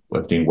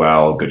 lifting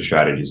well, good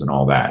strategies and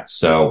all that.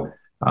 So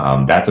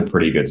that's a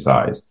pretty good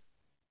size.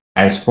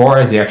 As far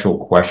as the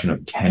actual question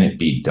of can it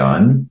be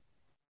done,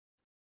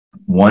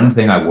 one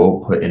thing I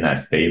will put in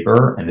that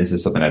favor, and this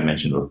is something I've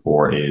mentioned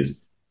before,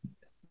 is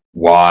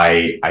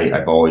why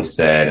I've always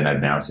said, and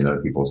I've now seen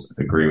other people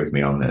agree with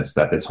me on this,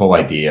 that this whole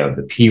idea of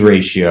the P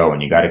ratio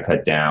and you got to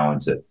cut down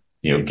to,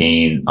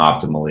 gain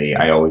optimally,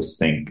 I always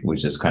think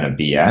was just kind of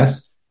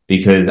BS.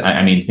 Because,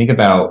 I mean, think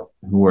about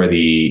who are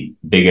the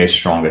biggest,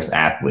 strongest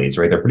athletes,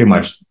 right? They're pretty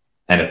much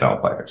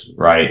NFL players,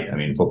 right? I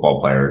mean,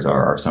 football players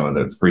are some of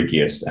the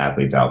freakiest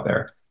athletes out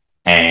there.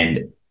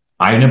 And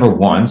I never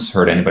once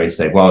heard anybody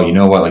say, well, you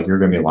know what, like you're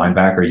going to be a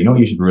linebacker. You know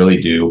what you should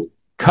really do?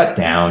 Cut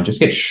down, just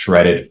get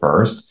shredded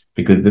first,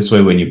 because this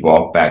way, when you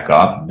bulk back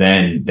up,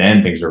 then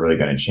things are really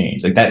going to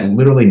change. Like that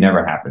literally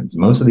never happens.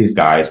 Most of these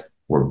guys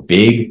were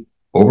big,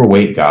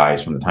 overweight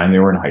guys from the time they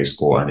were in high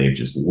school, and they've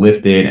just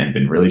lifted and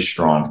been really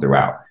strong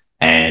throughout.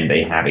 And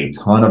they have a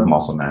ton of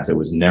muscle mass. It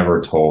was never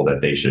told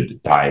that they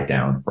should diet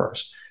down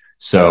first.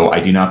 So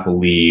I do not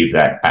believe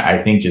that. I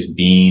think just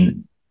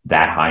being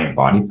that high in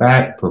body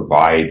fat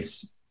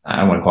provides, I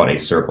don't want to call it a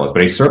surplus,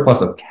 but a surplus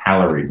of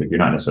calories. Like you're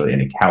not necessarily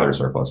in a calorie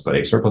surplus, but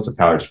a surplus of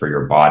calories for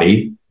your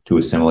body to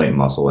assimilate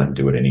muscle and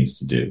do what it needs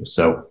to do.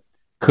 So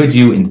could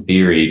you, in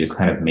theory, just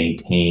kind of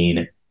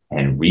maintain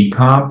and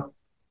recomp,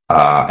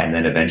 and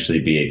then eventually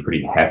be a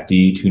pretty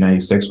hefty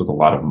 296 with a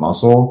lot of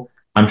muscle?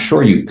 I'm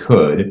sure you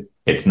could.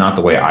 It's not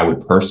the way I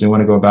would personally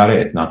want to go about it.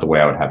 It's not the way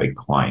I would have a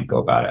client go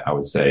about it. I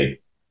would say,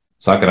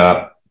 suck it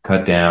up,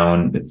 cut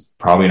down. It's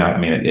probably not, I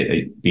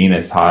mean, being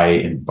as high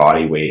in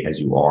body weight as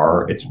you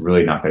are, it's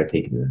really not going to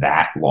take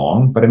that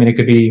long. But I mean, it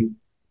could be,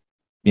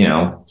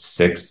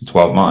 6 to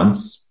 12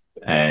 months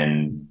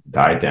and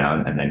diet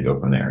down and then go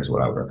from there is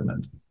what I would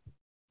recommend.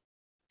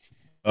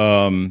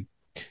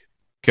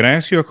 Can I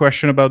ask you a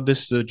question about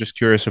this? Just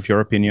curious of your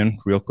opinion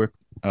real quick.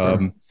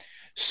 Sure.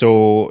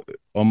 So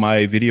on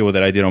my video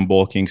that I did on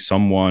bulking,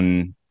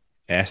 someone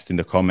asked in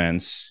the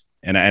comments,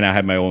 and I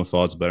had my own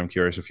thoughts, but I'm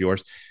curious of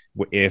yours.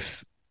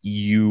 If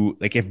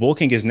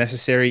bulking is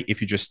necessary, if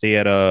you just stay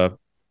at a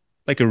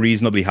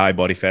reasonably high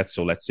body fat,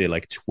 so let's say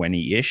like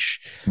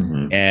 20-ish,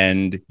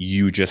 and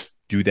you just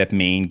do that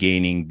main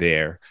gaining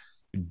there,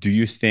 do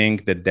you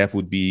think that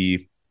would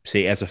be,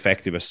 say, as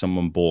effective as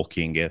someone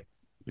bulking at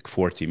like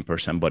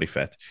 14% body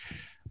fat?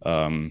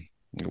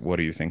 What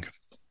do you think?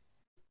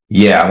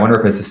 Yeah, I wonder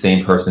if it's the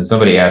same person.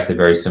 Somebody asked a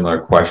very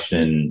similar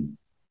question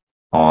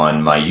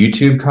on my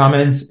YouTube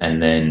comments,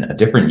 and then a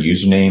different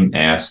username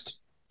asked.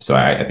 So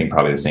I think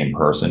probably the same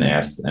person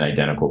asked an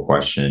identical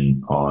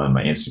question on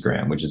my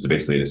Instagram, which is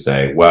basically to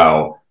say,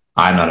 well,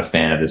 I'm not a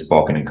fan of this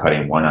bulking and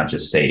cutting. Why not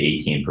just stay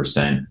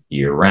 18%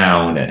 year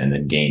round and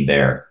then gain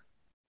there?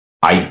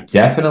 I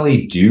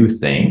definitely do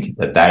think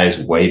that is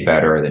way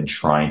better than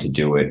trying to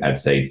do it at,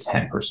 say,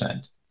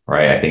 10%.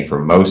 Right. I think for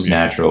most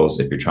naturals,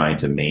 if you're trying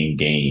to main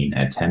gain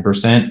at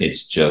 10%,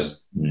 it's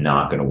just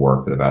not going to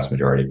work for the vast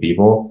majority of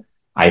people.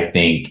 I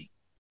think,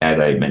 as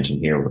I mentioned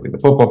here, look at the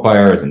football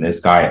players and this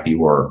guy, if you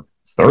were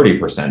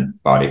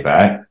 30% body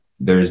fat,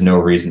 there's no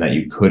reason that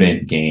you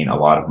couldn't gain a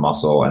lot of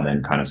muscle and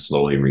then kind of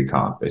slowly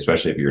recomp,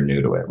 especially if you're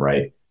new to it.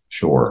 Right.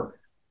 Sure.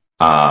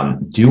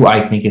 Do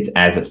I think it's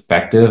as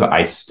effective?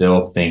 I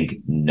still think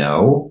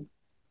no.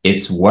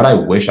 It's what I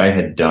wish I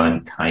had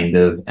done kind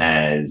of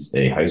as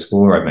a high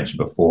schooler. I mentioned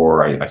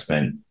before, I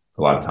spent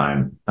a lot of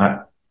time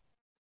not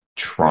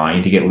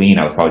trying to get lean.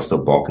 I was probably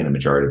still bulking the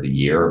majority of the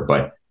year,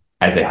 but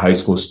as a high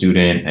school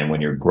student and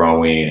when you're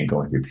growing and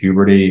going through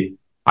puberty,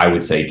 I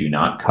would say do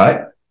not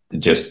cut.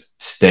 just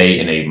stay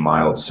in a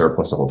mild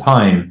surplus the whole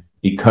time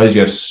because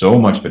you have so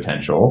much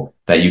potential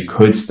that you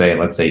could stay,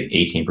 let's say,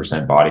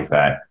 18% body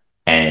fat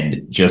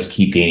and just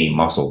keep gaining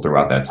muscle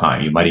throughout that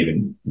time. You might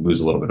even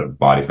lose a little bit of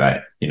body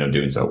fat,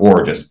 doing so,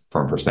 or just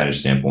from a percentage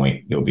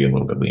standpoint, you'll be a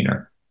little bit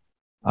leaner.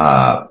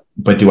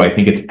 But do I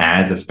think it's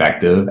as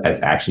effective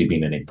as actually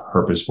being in a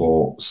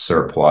purposeful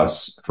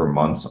surplus for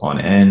months on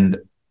end?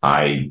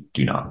 I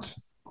do not.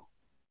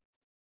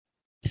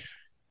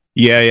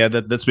 Yeah,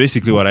 that's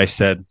basically what I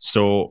said.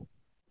 So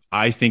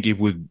I think it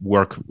would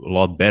work a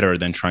lot better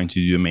than trying to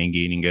do main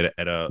gaining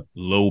at a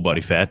low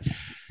body fat,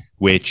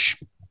 which,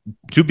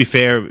 to be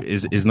fair,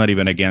 is not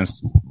even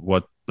against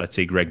what, let's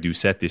say, Greg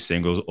Doucette is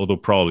saying, although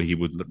probably he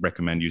would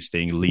recommend you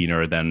staying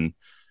leaner than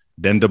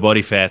the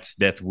body fats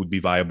that would be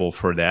viable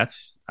for that,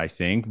 I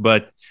think.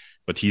 But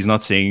he's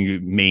not saying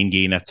main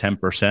gain at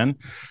 10%.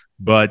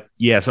 But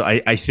yeah, so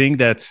I think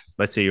that,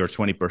 let's say you're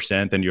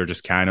 20% and you're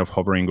just kind of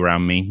hovering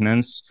around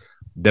maintenance,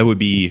 that would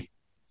be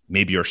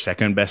maybe your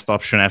second best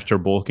option after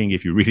bulking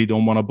if you really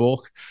don't want to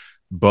bulk.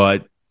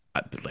 But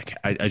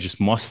I just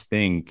must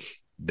think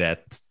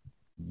that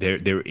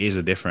there is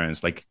a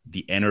difference. Like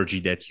the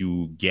energy that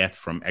you get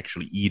from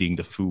actually eating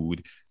the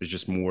food is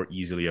just more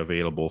easily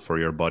available for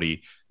your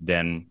body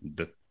than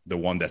the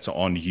one that's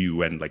on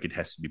you, and like it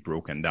has to be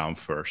broken down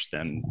first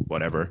and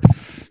whatever.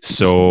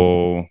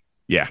 So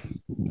yeah,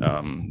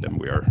 then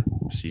we are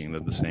seeing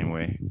that the same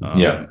way.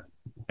 Yeah.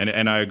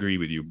 And I agree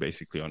with you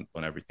basically on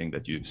everything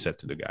that you said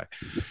to the guy.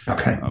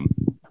 Okay.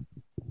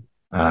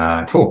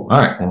 Cool. All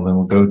right. Well, then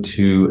we'll go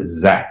to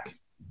Zach.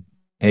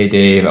 Hey,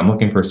 Dave, I'm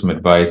looking for some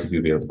advice if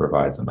you'd be able to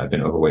provide some. I've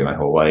been overweight my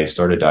whole life.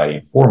 Started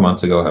dieting 4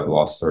 months ago. Have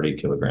lost 30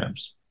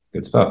 kilograms.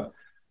 Good stuff.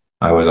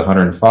 I was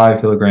 105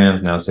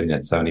 kilograms, now sitting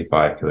at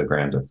 75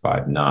 kilograms at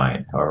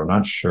 5'9". However, I'm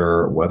not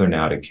sure whether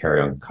now to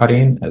carry on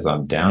cutting as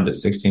I'm down to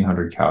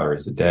 1,600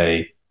 calories a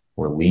day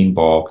or lean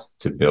bulk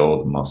to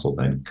build muscle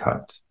then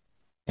cut.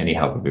 Any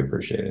help would be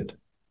appreciated.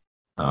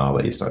 I'll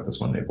let you start this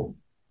one, Mabel.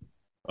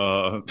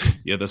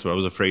 Yeah, that's what I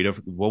was afraid of.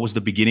 What was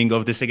the beginning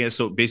of this again?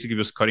 So basically, he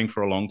was cutting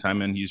for a long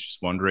time, and he's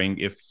just wondering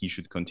if he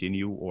should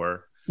continue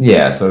or.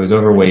 Yeah, so he was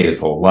overweight his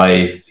whole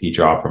life. He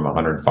dropped from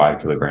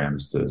 105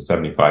 kilograms to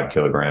 75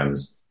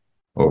 kilograms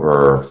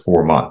over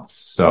 4 months.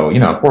 So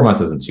 4 months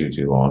isn't too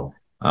long.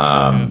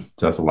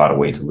 So that's a lot of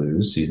weight to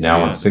lose. He's now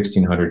on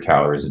 1,600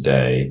 calories a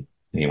day,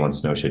 and he wants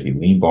to know, should he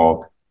lean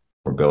bulk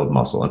or build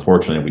muscle?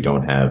 Unfortunately, we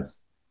don't have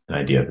an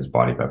idea of his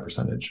body fat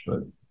percentage, but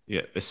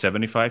yeah,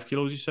 75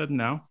 kilos. You said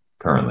now.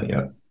 Currently,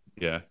 yeah.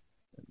 Yeah.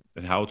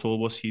 And how tall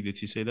was he? Did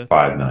he say that?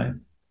 5'9".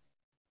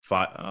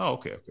 Oh,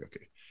 okay.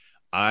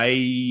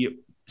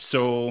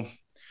 So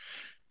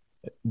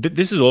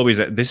this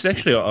is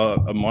actually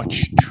a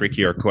much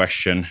trickier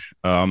question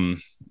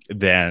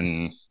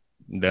than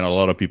a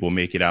lot of people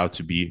make it out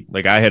to be.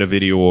 Like I had a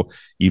video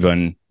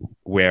even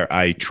where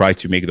I tried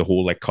to make the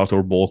whole like cut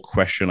or bulk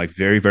question like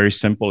very, very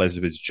simple, as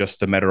if it's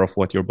just a matter of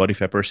what your body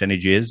fat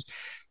percentage is.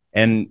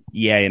 And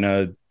yeah, in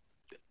a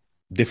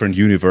different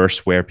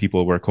universe where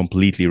people were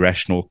completely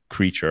rational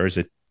creatures,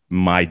 it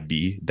might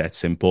be that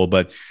simple.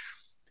 But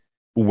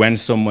when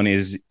someone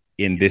is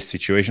in this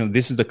situation,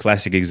 this is the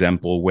classic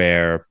example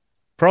where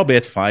probably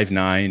at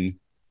 5'9",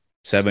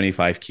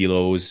 75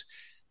 kilos,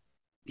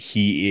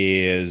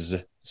 he is.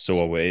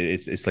 So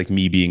it's like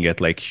me being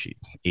at like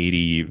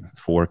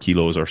 84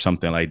 kilos or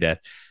something like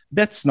that.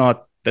 That's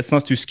not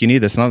too skinny.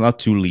 That's not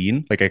too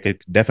lean. Like I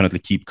could definitely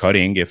keep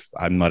cutting if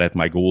I'm not at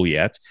my goal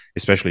yet,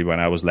 especially when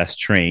I was less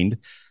trained.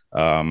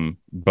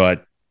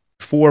 But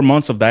 4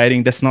 months of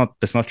dieting, that's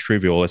not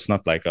trivial. It's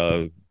not like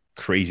a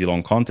crazy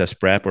long contest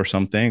prep or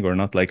something, or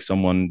not like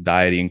someone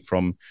dieting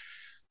from,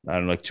 I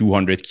don't know, like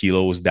 200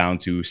 kilos down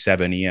to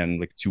 70 and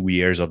like 2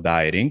 years of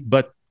dieting.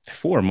 But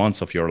 4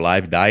 months of your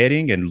life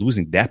dieting and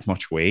losing that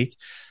much weight,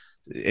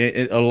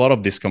 a lot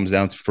of this comes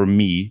down to, for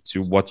me,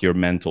 to what your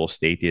mental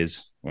state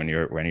is when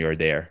you're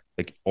there.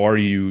 Like, are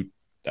you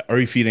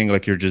feeling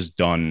like you're just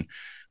done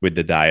with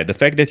the diet? The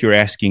fact that you're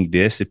asking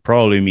this, it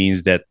probably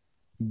means that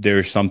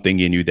there's something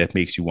in you that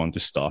makes you want to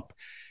stop.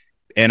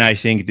 And I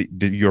think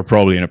that you're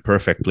probably in a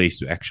perfect place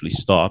to actually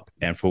stop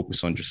and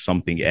focus on just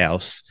something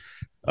else.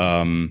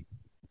 And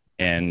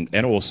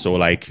also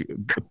like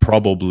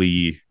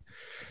probably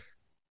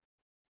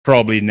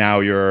now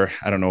you're,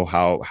 I don't know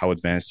how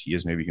advanced he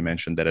is. Maybe you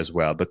mentioned that as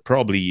well, but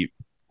probably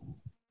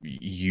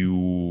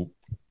you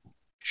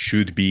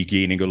should be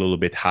gaining a little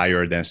bit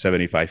higher than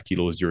 75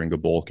 kilos during a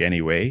bulk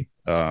anyway.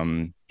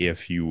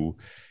 If you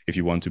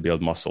want to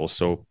build muscle.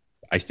 So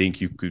I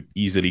think you could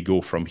easily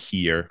go from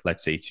here,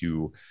 let's say,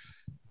 to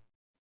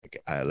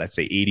let's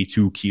say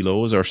 82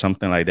 kilos or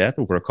something like that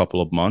over a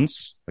couple of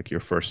months. Like your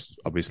first,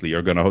 obviously,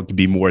 you're going to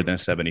be more than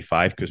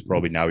 75 because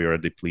probably now you're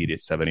a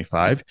depleted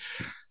 75.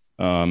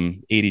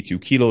 82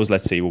 kilos,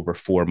 let's say over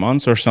 4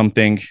 months or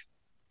something.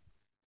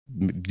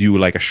 Do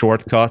like a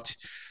shortcut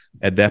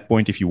at that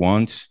point if you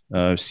want,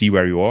 see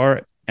where you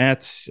are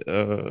at.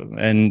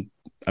 And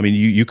I mean,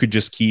 you could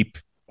just keep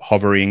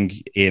hovering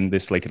in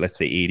this, like, let's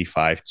say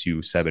 85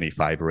 to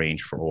 75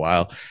 range for a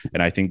while.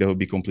 And I think that would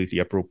be completely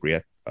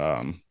appropriate.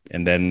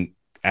 and then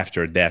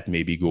after that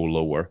maybe go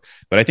lower.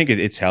 But I think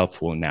it's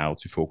helpful now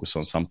to focus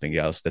on something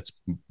else. That's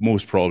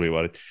most probably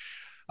what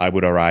I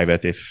would arrive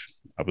at if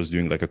I was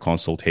doing like a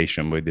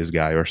consultation with this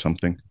guy or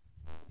something.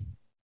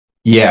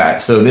 Yeah,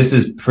 so this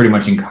is pretty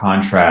much in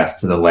contrast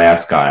to the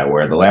last guy,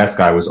 where the last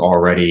guy was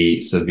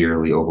already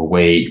severely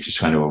overweight, just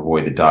trying to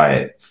avoid the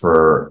diet.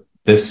 For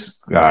this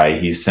guy,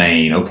 he's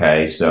saying,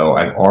 okay, so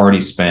I've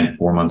already spent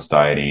 4 months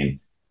dieting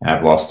and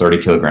I've lost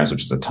 30 kilograms,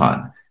 which is a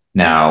ton.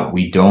 Now,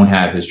 we don't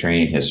have his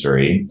training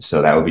history,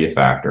 so that would be a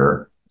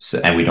factor. So,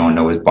 and we don't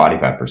know his body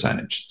fat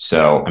percentage.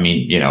 So, I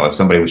mean, if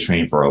somebody was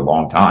training for a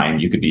long time,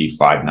 you could be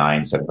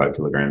 5'9", 75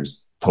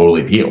 kilograms,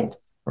 totally peeled,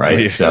 right?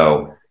 Yeah.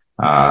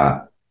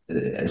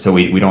 So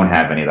we don't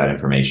have any of that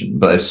information.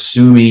 But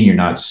assuming you're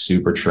not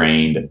super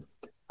trained,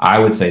 I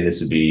would say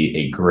this would be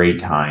a great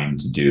time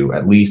to do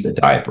at least a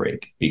diet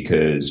break,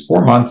 because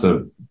 4 months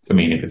I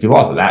mean, if you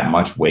lost that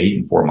much weight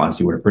in 4 months,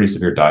 you were in a pretty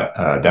severe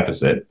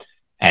deficit,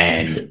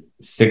 and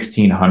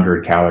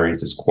 1,600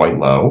 calories is quite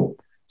low.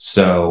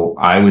 So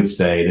I would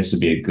say this would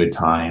be a good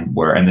time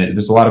and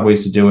there's a lot of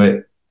ways to do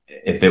it.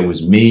 If it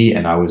was me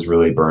and I was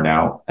really burnt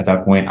out at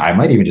that point, I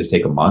might even just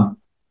take a month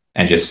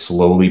and just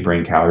slowly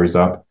bring calories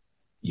up.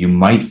 You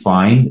might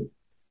find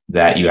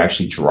that you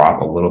actually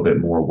drop a little bit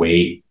more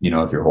weight,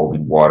 if you're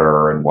holding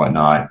water and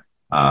whatnot.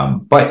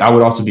 But I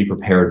would also be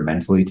prepared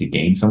mentally to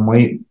gain some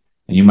weight.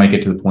 And you might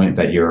get to the point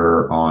that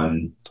you're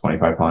on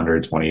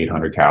 2,500,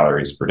 2,800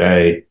 calories per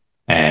day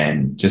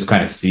and just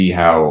kind of see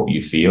how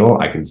you feel.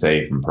 I can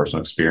say from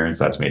personal experience,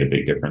 that's made a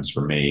big difference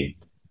for me.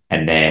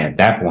 And then at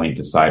that point,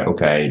 decide,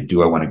 okay,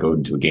 do I want to go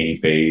into a gaining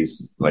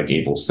phase? Like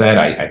Abel said,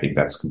 I think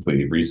that's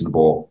completely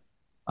reasonable.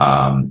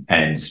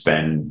 And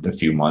spend a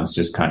few months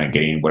just kind of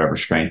getting whatever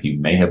strength you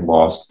may have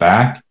lost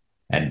back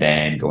and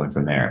then going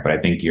from there. But I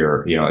think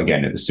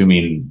again,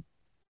 assuming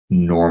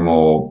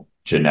normal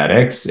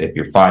genetics, if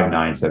you're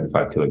 5'9",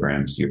 75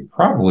 kilograms, you're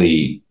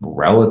probably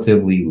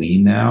relatively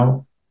lean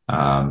now.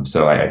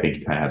 So I think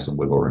you kind of have some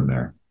wiggle room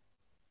there.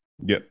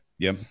 Yep.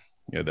 Yeah.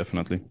 Yeah,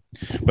 definitely.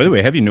 By the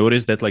way, have you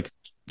noticed that like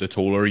the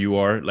taller you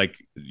are, like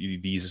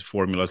these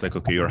formulas, like,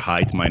 okay, your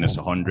height minus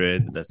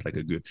 100, that's like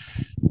a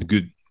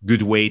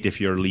good weight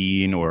if you're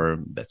lean, or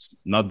that's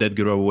not that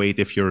good of a weight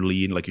if you're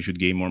lean, like you should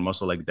gain more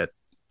muscle, like that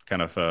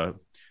kind of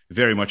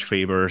very much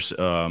favors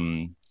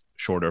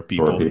shorter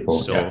people.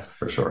 So yes,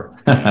 for sure.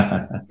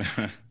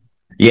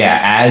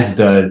 Yeah, as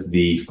does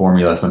the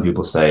formula. Some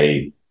people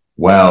say,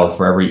 well,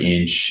 for every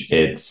inch,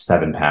 it's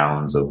 7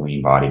 pounds of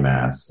lean body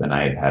mass. And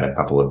I had a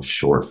couple of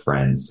short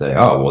friends say,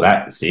 oh, well,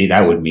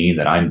 that would mean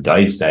that I'm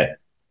diced at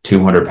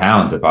 200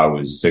 pounds if I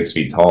was 6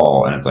 feet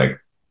tall. And it's like,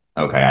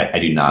 okay, I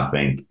do not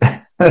think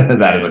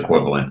that is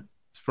equivalent.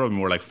 It's probably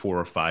more like 4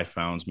 or 5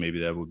 pounds.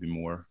 Maybe that would be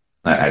more.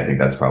 I think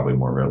that's probably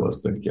more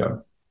realistic. Yeah.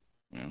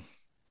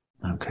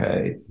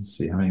 Okay. Let's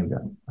see how many we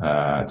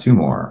got. 2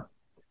 more.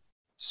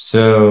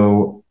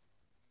 So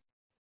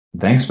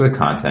thanks for the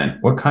content.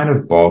 What kind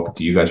of bulk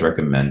do you guys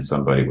recommend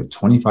somebody with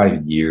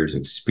 25 years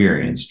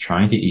experience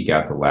trying to eke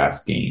out the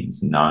last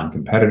gains,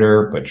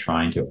 non-competitor, but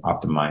trying to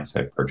optimize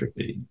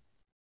hypertrophy?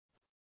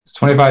 It's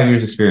 25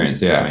 years experience.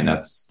 Yeah. I mean,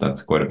 that's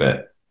quite a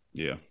bit.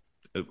 Yeah.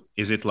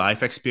 Is it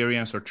life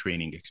experience or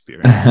training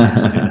experience?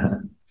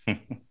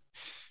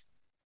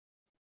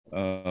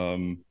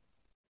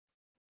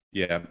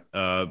 Yeah.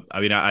 I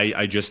mean,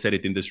 I just said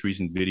it in this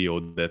recent video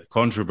that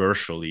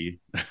controversially,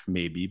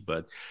 maybe,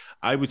 but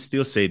I would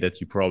still say that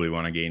you probably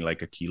want to gain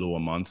like a kilo a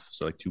month,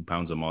 so like 2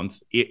 pounds a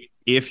month,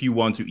 if you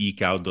want to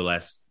eke out the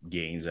last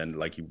gains and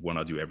like you want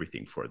to do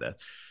everything for that.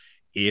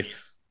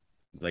 If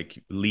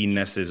like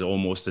leanness is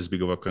almost as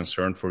big of a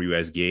concern for you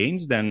as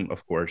gains, then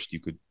of course you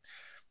could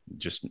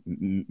just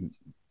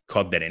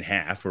cut that in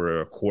half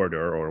or a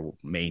quarter or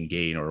main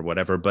gain or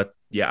whatever. But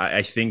yeah,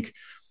 I think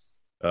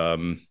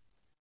 1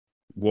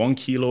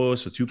 kilo,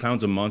 so 2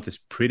 pounds a month is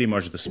pretty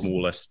much the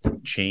smallest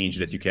change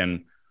that you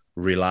can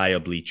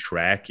reliably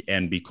track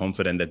and be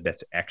confident that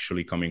that's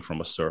actually coming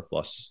from a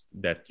surplus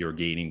that you're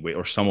gaining weight,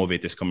 or some of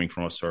it is coming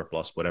from a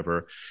surplus,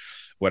 whatever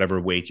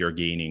weight you're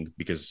gaining,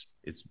 because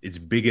it's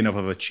big enough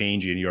of a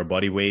change in your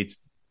body weight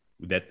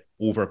that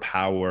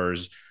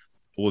overpowers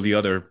all the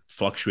other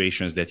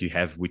fluctuations that you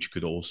have, which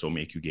could also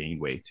make you gain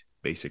weight,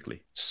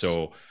 basically.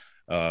 So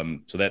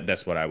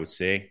that's what I would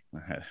say.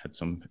 I had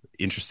some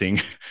interesting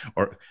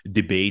or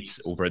debates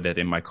over that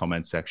in my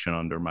comment section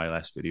under my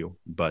last video.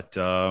 But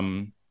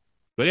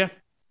yeah,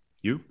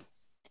 you?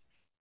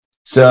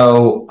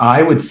 So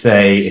I would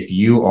say if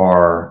you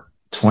are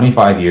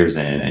 25 years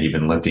in and you've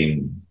been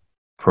lifting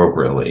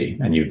appropriately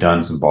and you've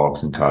done some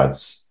bulks and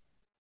cuts,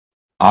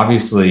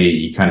 obviously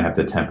you kind of have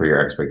to temper your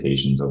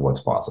expectations of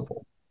what's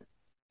possible.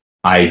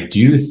 I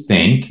do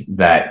think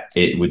that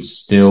it would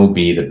still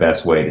be the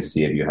best way to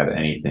see if you have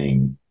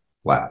anything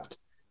left.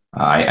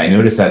 I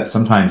noticed that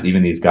sometimes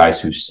even these guys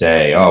who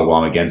say, oh, well,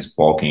 I'm against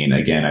bulking.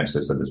 Again, I've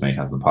said this many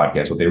times on the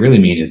podcast. What they really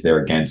mean is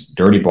they're against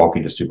dirty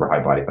bulking to super high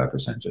body fat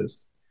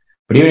percentages.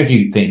 But even if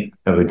you think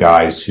of the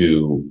guys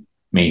who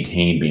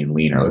maintain being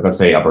leaner, like let's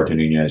say Alberto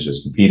Nunez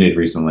just competed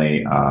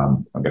recently.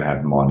 I'm going to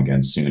have him on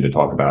again soon to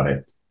talk about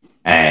it.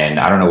 And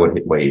I don't know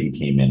what weight he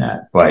came in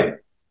at, but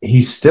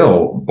he's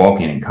still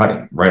bulking and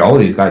cutting, right? All of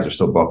these guys are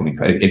still bulking and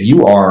cutting. If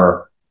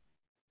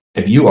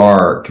you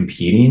are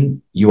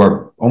competing, you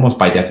are almost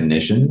by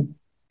definition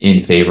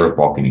in favor of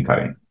bulking and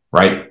cutting,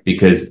 right?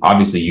 Because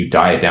obviously you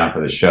diet down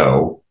for the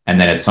show, and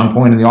then at some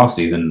point in the off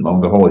season, lo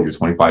and behold, you're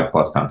 25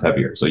 plus pounds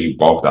heavier, so you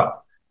bulked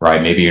up,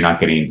 right? Maybe you're not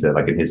getting into,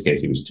 like in his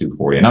case, he was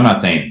 240, and I'm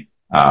not saying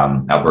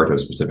Alberto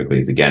specifically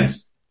is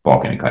against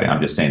bulking and cutting.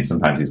 I'm just saying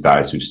sometimes these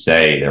guys who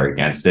say they're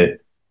against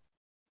it,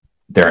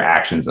 their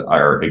actions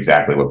are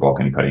exactly what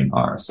bulking and cutting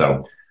are.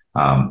 So,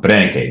 but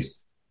in any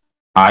case,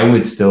 I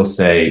would still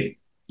say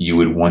you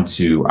would want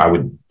to, I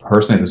would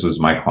personally, if this was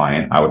my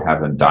client, I would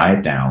have them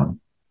diet down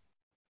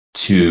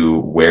to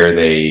where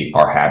they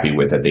are happy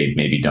with that they've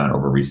maybe done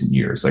over recent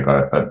years, like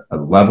a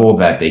level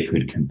that they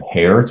could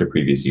compare to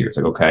previous years.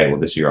 Like, okay, well,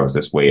 this year I was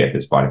this weight at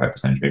this body fat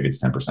percentage, maybe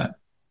it's 10%.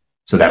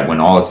 So that when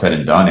all is said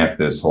and done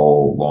after this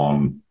whole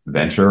long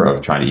venture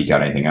of trying to eke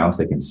out anything else,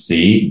 they can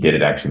see, did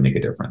it actually make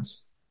a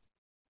difference?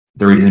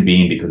 The reason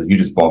being because if you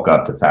just bulk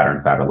up to fatter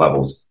and fatter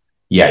levels,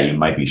 yeah, you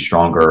might be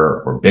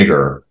stronger or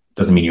bigger.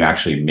 Doesn't mean you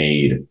actually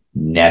made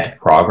net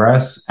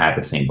progress at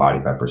the same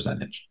body fat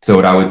percentage. So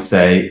what I would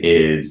say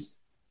is,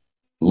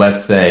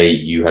 let's say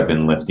you have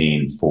been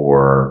lifting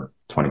for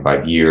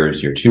 25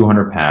 years, you're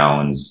 200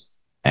 pounds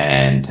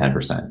and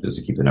 10%, just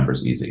to keep the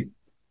numbers easy.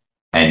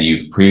 And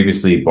you've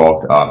previously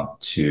bulked up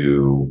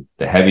to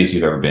the heaviest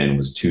you've ever been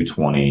was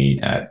 220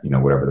 at,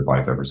 whatever the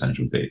body fat percentage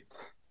would be.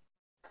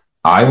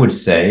 I would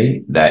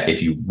say that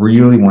if you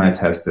really want to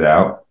test it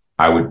out,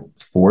 I would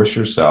force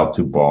yourself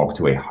to bulk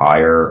to a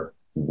higher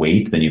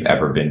weight than you've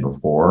ever been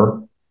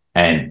before,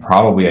 and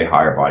probably a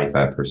higher body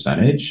fat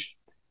percentage.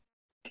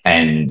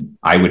 And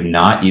I would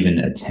not even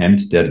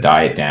attempt to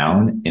diet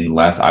down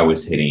unless I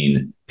was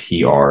hitting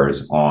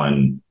PRs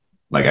on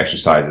like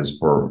exercises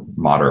for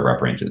moderate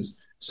rep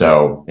ranges.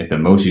 So if the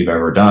most you've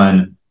ever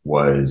done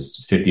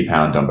was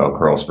 50-pound dumbbell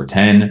curls for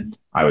 10,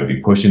 I would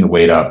be pushing the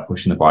weight up,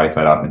 pushing the body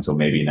fat up until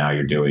maybe now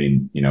you're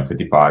doing,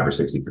 55 or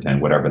 60 for 10,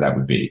 whatever that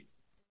would be.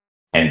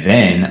 And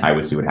then I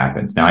would see what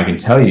happens. Now I can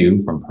tell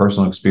you from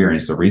personal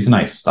experience, the reason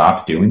I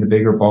stopped doing the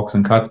bigger bulks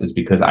and cuts is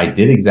because I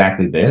did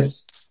exactly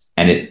this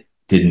and it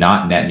did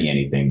not net me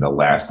anything the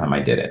last time I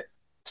did it.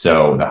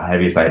 So the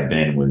heaviest I had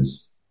been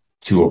was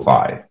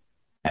 205.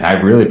 And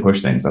I really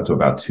pushed things up to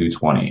about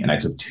 220. And I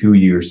took 2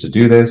 years to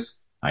do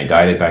this. I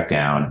dieted back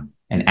down.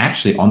 And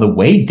actually on the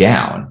way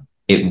down,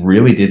 it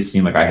really did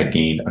seem like I had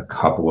gained a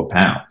couple of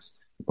pounds.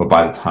 But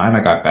by the time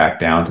I got back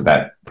down to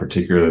that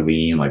particularly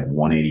lean, like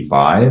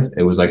 185,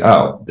 it was like,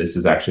 oh, this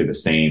is actually the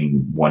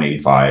same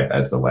 185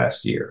 as the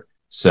last year.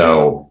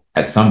 So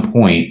at some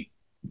point,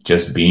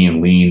 just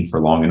being lean for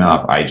long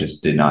enough, I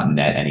just did not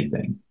net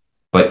anything.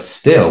 But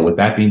still, with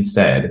that being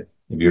said,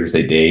 if you were to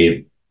say,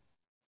 Dave,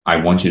 I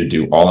want you to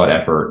do all out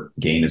effort,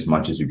 gain as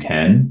much as you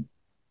can,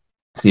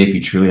 see if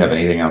you truly have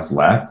anything else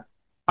left,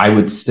 I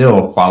would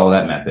still follow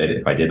that method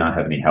if I did not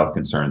have any health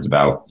concerns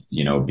about,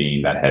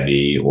 being that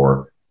heavy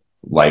or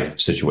life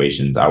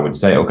situations. I would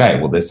say, okay,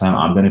 well, this time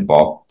I'm going to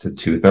bulk to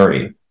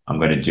 230. I'm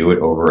going to do it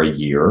over a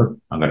year.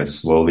 I'm going to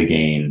slowly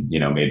gain,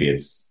 maybe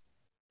it's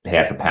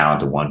half a pound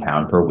to 1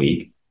 pound per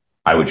week.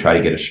 I would try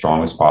to get as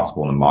strong as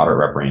possible in the moderate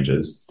rep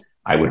ranges.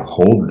 I would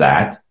hold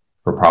that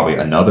for probably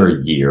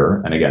another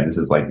year. And again, this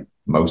is like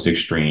most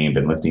extreme,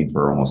 been lifting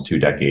for almost 2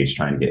 decades,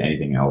 trying to get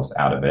anything else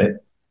out of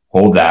it.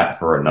 Hold that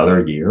for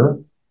another year,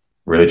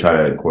 really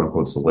try to quote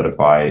unquote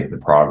solidify the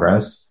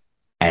progress.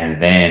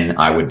 And then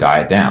I would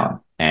diet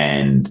down.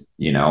 And,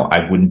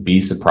 I wouldn't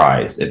be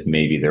surprised if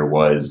maybe there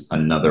was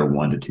another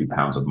 1 to 2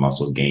 pounds of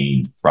muscle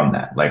gained from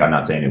that. Like, I'm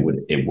not saying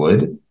it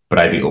would, but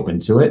I'd be open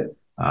to it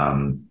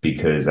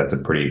because that's a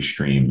pretty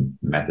extreme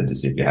method to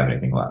see if you have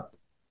anything left.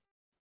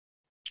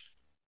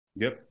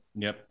 Yep.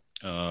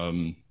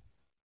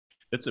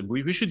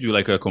 We should do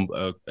like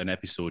an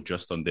episode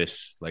just on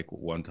this, like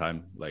one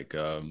time, like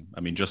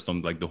just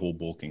on like the whole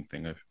bulking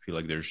thing. I feel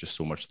like there's just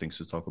so much things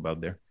to talk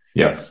about there.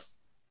 Yeah.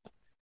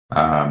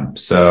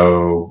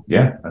 So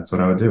yeah, that's what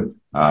I would do.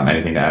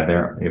 Anything to add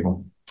there,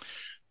 Abel?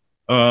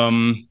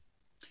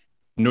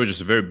 No,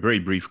 just a very, very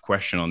brief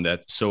question on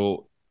that.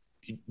 So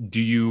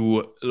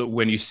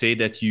when you say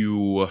that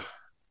you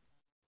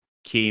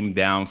came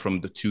down from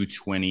the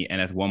 220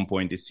 and at one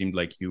point it seemed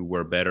like you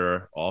were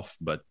better off,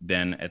 but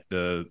then at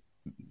the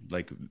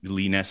like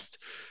leanest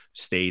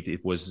state,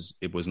 it was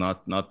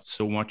not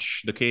so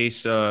much the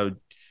case.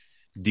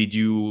 Did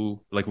you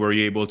were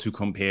you able to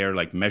compare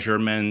like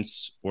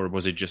measurements, or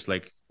was it just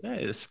like,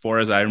 as far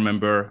as I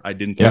remember, I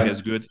didn't look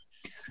as good?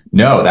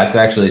 No, that's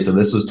actually, so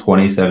this was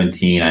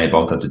 2017. I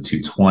bulked up to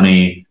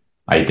 220.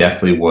 I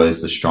definitely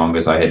was the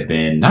strongest I had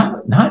been.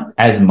 Not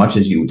as much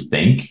as you would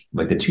think.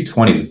 Like the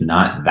 220 was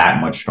not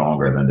that much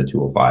stronger than the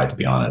 205, to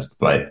be honest.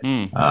 But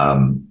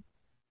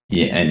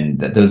yeah, and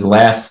those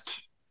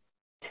last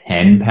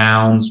 10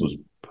 pounds was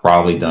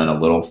probably done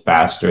a little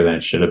faster than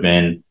it should have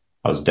been.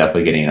 I was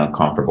definitely getting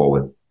uncomfortable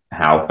with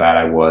how fat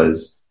I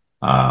was,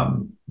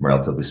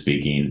 relatively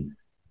speaking.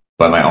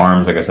 But my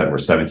arms, like I said, were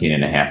 17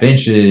 and a half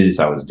inches.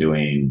 I was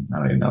doing, I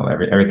don't even know,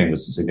 everything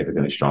was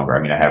significantly stronger.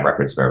 I mean, I have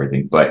records for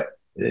everything, but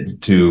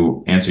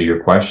to answer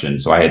your question,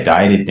 so I had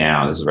dieted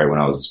down. This is right when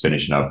I was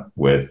finishing up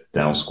with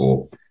dental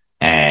school,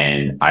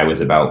 and I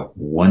was about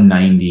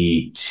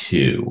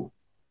 192.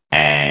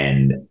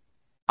 And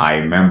I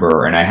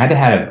remember, and I had to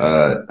have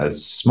a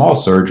small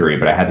surgery,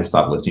 but I had to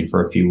stop lifting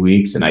for a few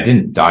weeks. And I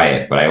didn't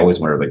diet, but I always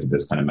wondered, like, did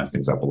this kind of mess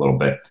things up a little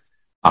bit?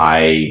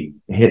 I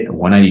hit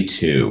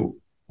 192,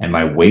 and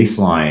my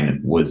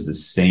waistline was the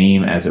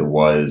same as it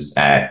was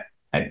at,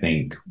 I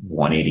think,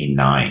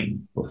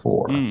 189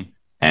 before. And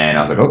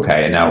I was like,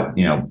 okay. And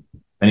now,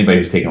 anybody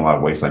who's taken a lot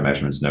of waistline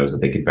measurements knows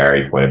that they could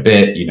vary quite a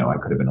bit. I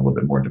could have been a little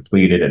bit more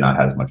depleted and not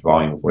had as much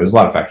volume before. There's a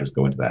lot of factors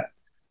go into that.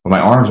 But my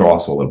arms are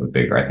also a little bit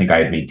bigger. I think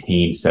I had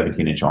maintained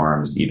 17-inch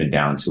arms even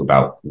down to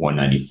about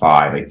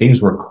 195. Like,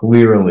 things were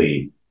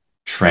clearly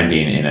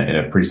trending in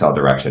a pretty solid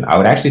direction. I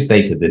would actually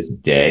say to this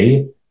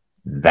day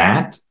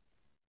that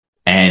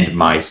and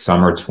my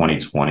summer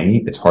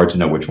 2020, it's hard to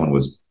know which one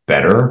was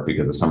better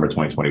because the summer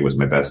 2020 was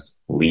my best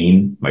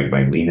lean, my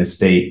leanest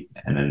state.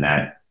 And then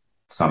that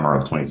summer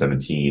of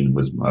 2017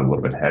 was a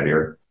little bit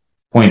heavier.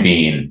 Point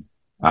being,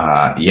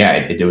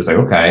 it was like,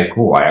 okay,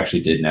 cool. I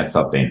actually did net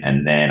something.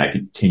 And then I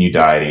continued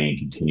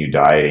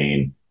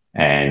dieting.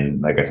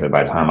 And like I said,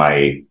 by the time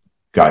I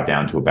got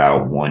down to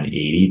about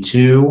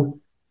 182,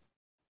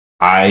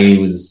 I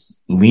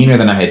was leaner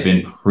than I had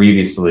been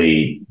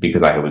previously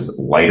because I was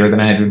lighter than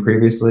I had been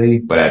previously.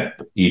 But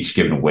at each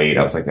given weight,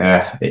 I was like,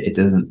 it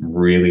doesn't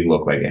really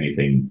look like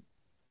anything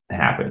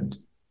happened,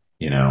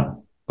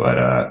 But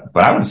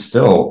I would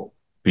still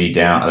be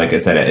down. Like I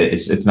said,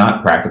 it's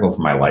not practical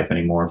for my life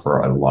anymore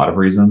for a lot of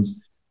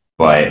reasons.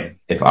 But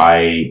if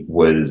I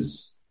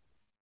was,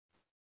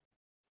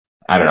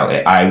 I don't know,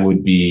 I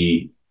would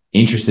be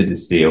interested to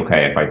see,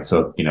 okay, if I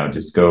took,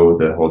 just go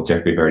the whole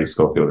Jeffrey Verity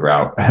Schofield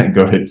route,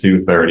 go to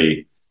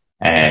 230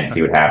 and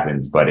see what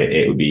happens. But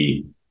it would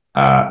be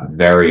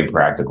very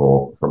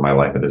impractical for my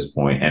life at this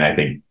point, and I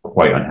think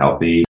quite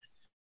unhealthy.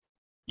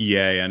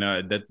 Yeah,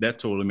 no, that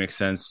totally makes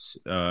sense.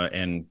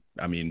 And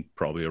I mean,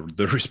 probably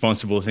the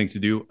responsible thing to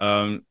do.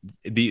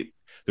 The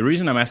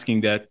reason I'm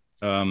asking that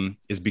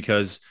is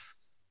because,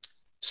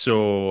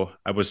 so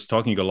I was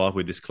talking a lot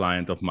with this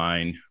client of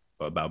mine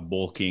about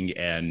bulking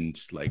and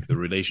like the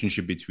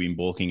relationship between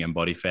bulking and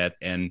body fat,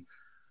 and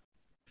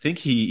I think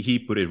he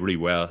put it really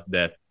well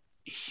that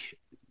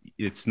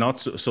it's not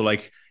so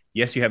like,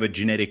 yes, you have a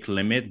genetic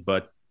limit,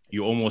 but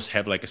you almost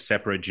have like a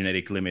separate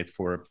genetic limit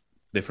for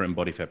different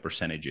body fat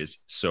percentages.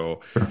 So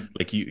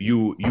like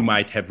you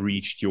might have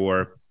reached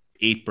your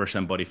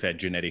 8% body fat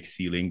genetic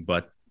ceiling,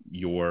 but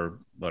your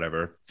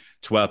whatever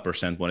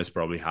 12% one is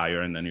probably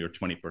higher, and then your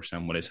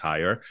 20% one is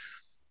higher.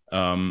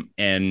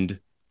 And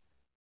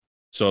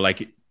so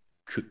like,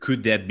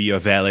 could that be a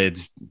valid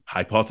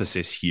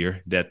hypothesis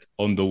here that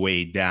on the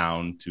way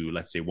down to,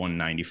 let's say,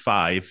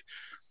 195,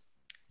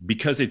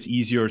 because it's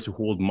easier to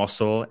hold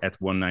muscle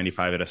at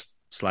 195 at a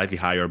slightly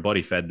higher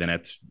body fat than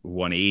at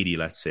 180,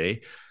 let's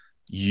say,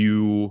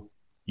 you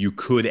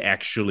could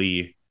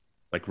actually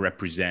like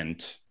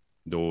represent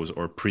those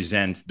or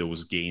present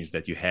those gains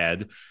that you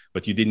had,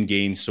 but you didn't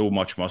gain so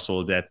much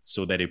muscle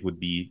so that it would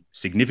be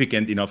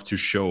significant enough to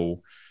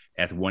show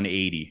at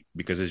 180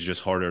 because it's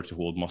just harder to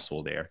hold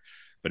muscle there.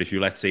 But if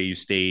you, let's say you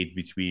stayed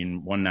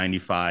between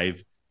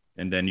 195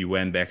 and then you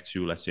went back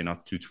to, let's say,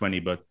 not 220,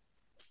 but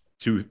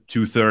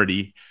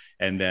 230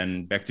 and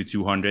then back to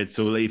 200.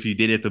 So if you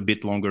did it a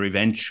bit longer,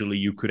 eventually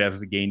you could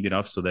have gained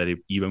enough so that it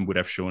even would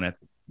have shown at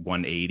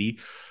 180.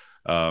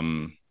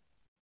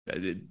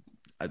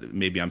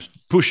 Maybe I'm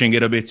pushing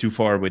it a bit too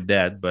far with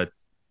that, but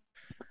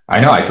I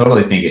know, I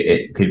totally think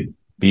it could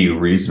be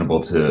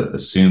reasonable to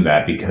assume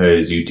that,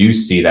 because you do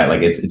see that,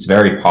 like, it's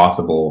very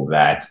possible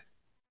that,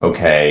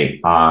 okay,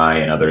 I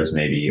and others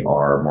maybe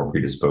are more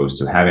predisposed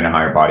to having a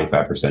higher body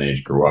fat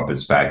percentage, grew up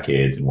as fat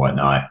kids and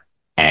whatnot,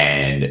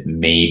 and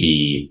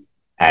maybe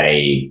at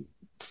a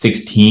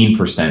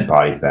 16%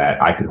 body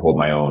fat, I could hold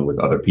my own with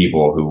other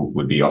people who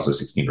would be also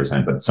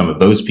 16%. But some of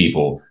those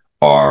people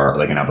are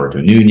like an Alberto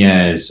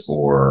Nunez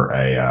or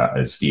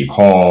a Steve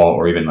Hall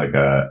or even like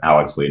a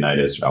Alex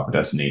Leonidas or Alpha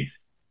Destiny.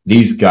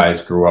 These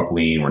guys grew up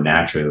lean, were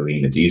naturally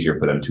lean. It's easier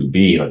for them to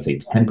be, let's say,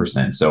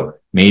 10%. So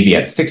maybe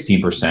at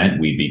 16%,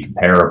 we'd be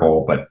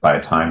comparable. But by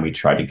the time we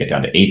try to get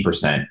down to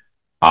 8%,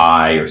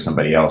 I or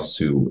somebody else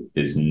who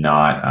is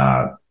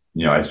not,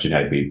 as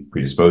genetically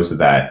predisposed to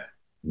that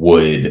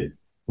would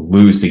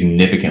lose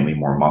significantly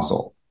more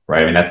muscle,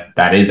 right? I mean,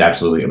 that is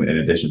absolutely, I mean, in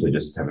addition to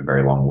just having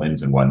very long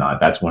limbs and whatnot,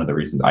 that's one of the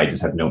reasons I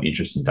just have no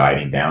interest in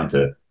dieting down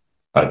to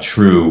a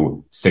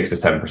true 6 to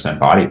 7%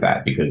 body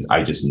fat, because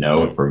I just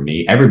know for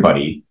me,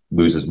 everybody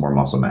loses more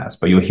muscle mass.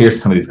 But you'll hear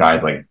some of these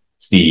guys like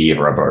Steve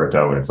or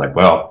Roberto, and it's like,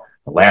 well,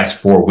 the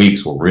last 4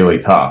 weeks were really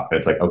tough.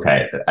 It's like,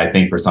 okay, I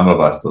think for some of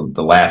us,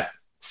 the last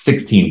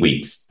 16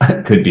 weeks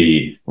could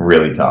be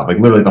really tough. Like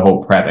literally the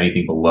whole prep,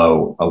 anything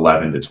below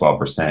 11 to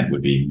 12%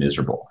 would be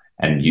miserable.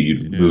 And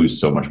you'd lose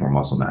so much more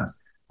muscle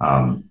mass.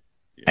 And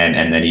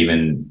then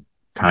even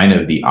kind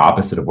of the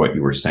opposite of what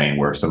you were saying,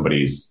 where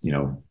somebody's,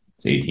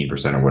 it's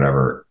 18% or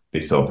whatever, they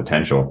still have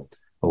potential.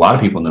 A lot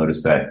of people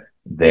notice that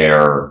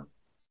their,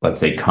 let's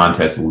say,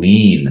 contest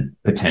lean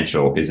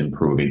potential is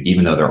improving,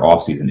 even though their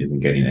off season isn't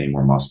getting any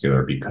more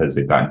muscular because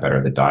they've gotten better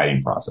at the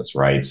dieting process,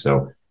 right?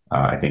 So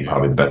I think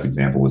probably the best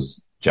example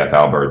was Jeff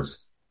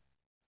Alberts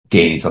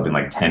gaining something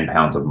like 10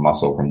 pounds of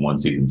muscle from one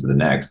season to the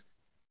next.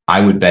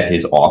 I would bet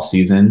his off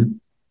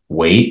season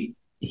weight,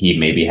 he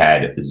maybe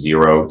had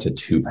 0 to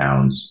 2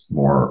 pounds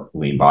more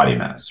lean body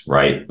mass,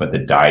 right? But the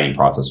dieting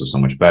process was so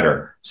much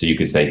better. So you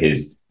could say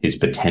his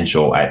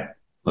potential at,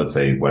 let's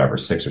say, whatever,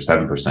 6 or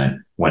 7%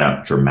 went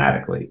up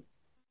dramatically.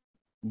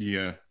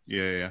 Yeah.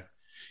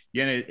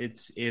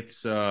 It's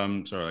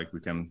sorry, like we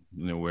can,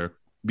 we're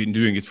been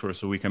doing it for,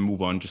 so we can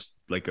move on. Just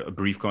like a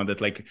brief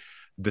comment, like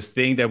the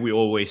thing that we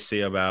always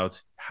say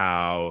about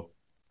how,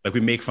 like,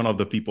 we make fun of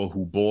the people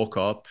who bulk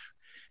up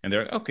and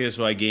they're like, okay,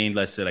 so I gained,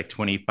 let's say, like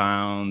 20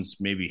 pounds,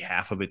 maybe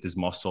half of it is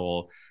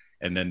muscle,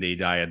 and then they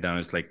diet down,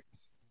 it's like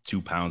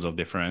 2 pounds of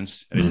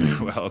difference. And it's like,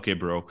 well, okay,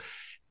 bro.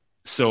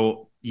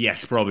 So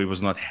yes, probably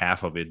was not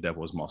half of it that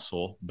was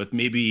muscle, but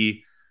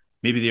maybe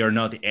they are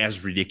not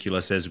as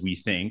ridiculous as we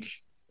think,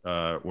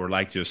 or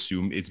like to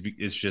assume. It's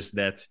just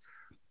that,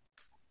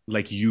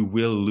 like, you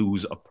will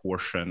lose a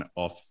portion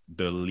of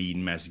the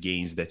lean mass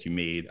gains that you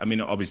made. I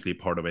mean, obviously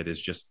part of it is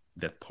just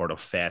that part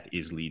of fat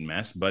is lean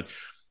mass, but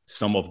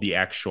some of the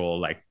actual,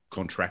 like,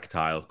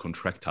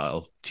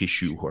 contractile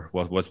tissue, or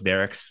what's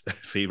Derek's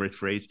favorite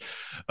phrase,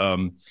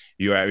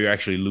 you're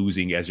actually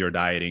losing as you're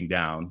dieting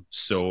down.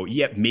 So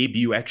yeah, maybe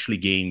you actually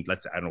gained,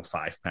 let's say, I don't know,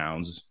 5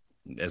 pounds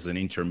as an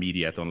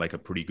intermediate on like a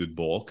pretty good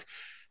bulk,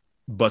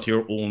 but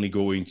you're only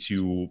going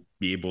to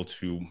be able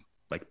to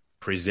like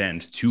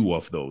present 2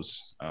 of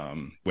those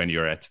when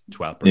you're at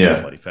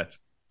 12% body fat.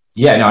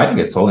 Yeah, no, I think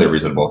it's totally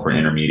reasonable for an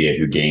intermediate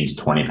who gains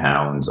 20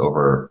 pounds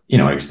over,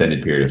 an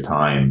extended period of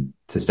time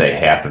to say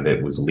half of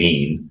it was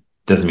lean.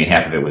 Doesn't mean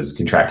half of it was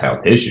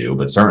contractile tissue,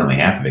 but certainly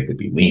half of it could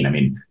be lean. I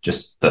mean,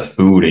 just the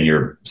food in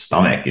your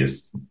stomach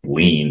is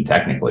lean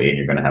technically, and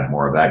you're going to have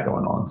more of that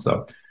going on.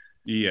 So,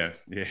 yeah.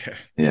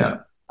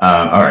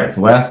 All right.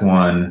 So last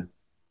one,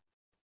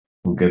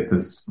 we'll get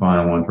this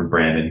final one from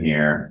Brandon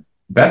here.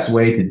 Best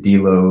way to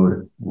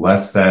deload: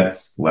 less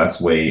sets,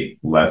 less weight,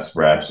 less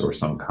reps, or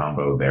some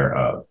combo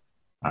thereof.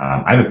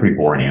 I have a pretty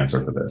boring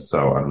answer for this,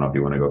 so I don't know if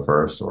you want to go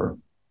first or.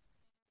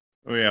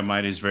 Oh yeah,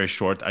 mine is very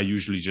short. I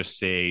usually just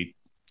say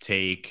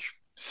take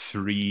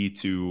 3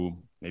 to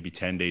maybe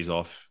 10 days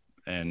off,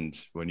 and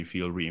when you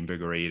feel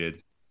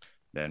reinvigorated,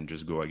 then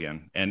just go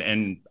again.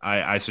 And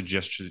I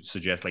suggest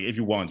like, if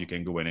you want, you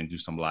can go in and do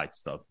some light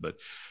stuff, but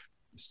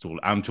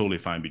I'm totally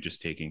fine with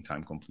just taking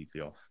time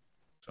completely off.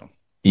 So.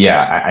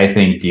 Yeah, I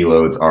think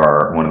deloads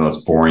are one of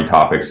those boring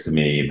topics to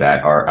me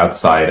that are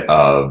outside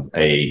of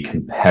a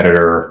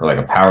competitor or like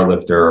a power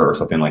lifter or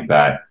something like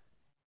that.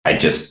 I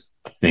just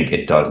think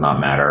it does not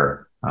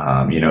matter.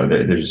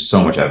 There's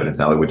so much evidence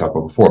now, like we talked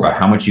about before,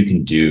 about how much you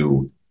can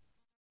do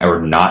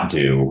or not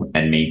do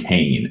and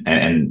maintain.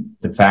 And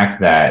the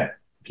fact that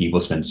people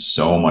spend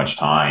so much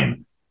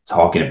time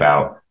talking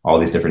about all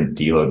these different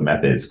deload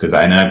methods, because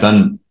I've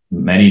done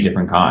many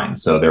different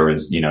kinds. So there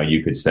was,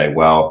 you could say,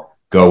 well,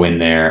 go in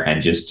there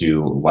and just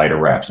do lighter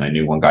reps. And I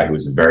knew one guy who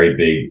was a very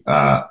big,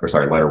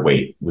 lighter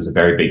weight, was a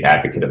very big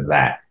advocate of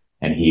that.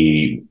 And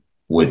he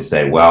would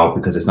say, well,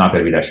 because it's not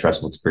going to be that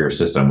stressful for your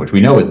system, which we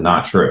know is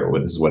not true.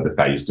 This is what this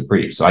guy used to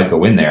preach. So I'd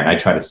go in there and I'd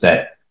try to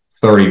set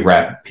 30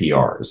 rep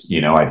PRs.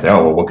 I'd say,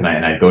 oh, well, what can I,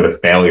 and I'd go to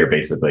failure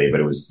basically, but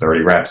it was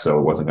 30 reps. So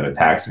it wasn't going to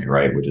tax me,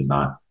 right? Which is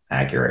not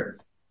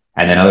accurate.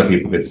 And then other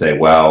people could say,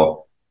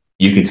 well,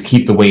 you could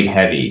keep the weight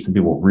heavy. Some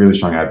people were really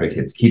strong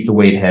advocates, keep the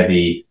weight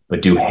heavy,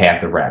 but do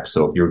half the reps.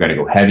 So if you were going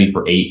to go heavy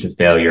for 8 to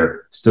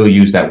failure, still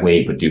use that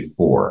weight, but do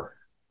 4.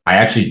 I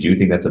actually do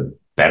think that's a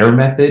better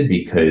method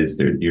because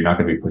you're not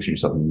going to be pushing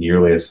yourself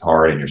nearly as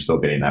hard and you're still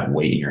getting that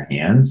weight in your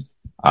hands.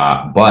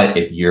 But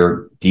if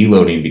you're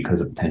deloading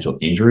because of potential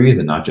injuries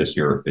and not just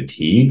you're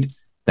fatigued,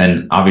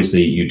 then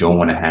obviously you don't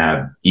want to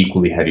have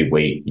equally heavy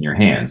weight in your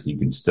hands. You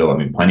can still,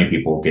 plenty of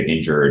people get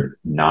injured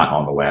not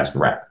on the last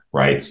rep,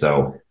 right?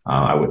 So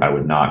I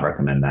would not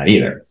recommend that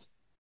either.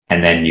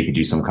 And then you could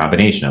do some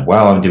combination of,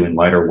 well, I'm doing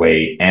lighter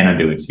weight and I'm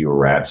doing fewer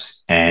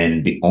reps.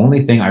 And the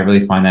only thing I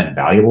really find that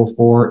valuable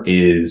for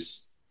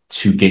is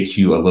to get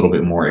you a little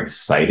bit more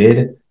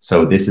excited.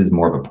 So this is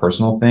more of a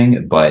personal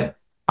thing, but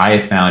I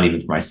have found, even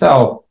for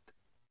myself,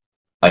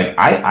 like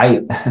I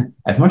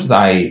as much as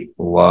I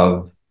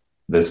love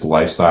this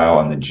lifestyle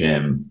in the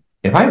gym,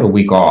 if I have a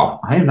week off,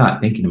 I am not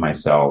thinking to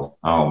myself,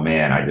 oh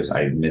man, I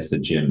miss the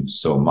gym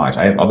so much.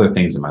 I have other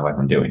things in my life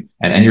I'm doing.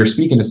 And you're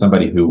speaking to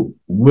somebody who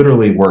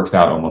literally works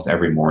out almost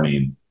every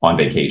morning on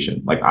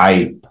vacation. Like,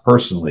 I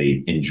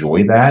personally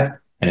enjoy that.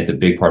 And it's a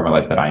big part of my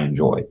life that I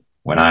enjoy.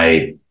 When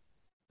I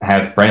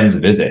have friends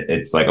visit,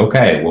 it's like,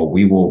 okay, well,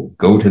 we will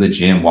go to the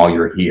gym while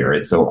you're here.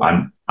 And so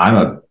I'm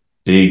a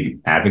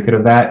big advocate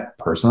of that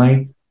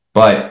personally.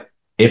 But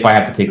if I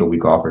have to take a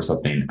week off or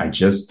something, I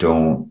just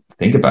don't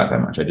think about that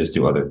much. I just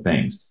do other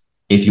things.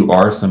 If you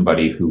are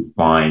somebody who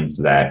finds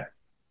that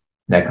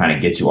that kind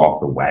of gets you off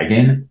the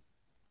wagon,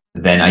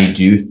 then I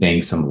do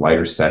think some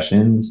lighter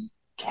sessions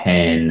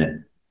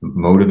can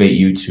motivate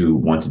you to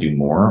want to do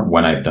more.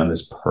 When I've done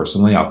this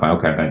personally, I'll find,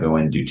 okay, I'm going to go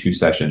in and do 2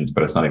 sessions,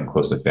 but it's not even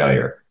close to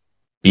failure.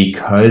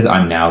 Because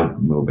I'm now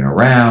moving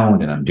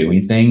around and I'm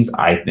doing things,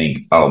 I think,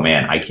 oh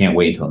man, I can't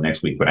wait until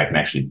next week when I can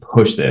actually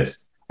push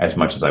this as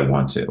much as I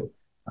want to.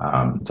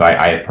 So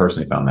I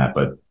personally found that,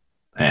 but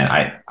and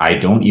I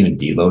don't even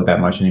deload that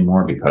much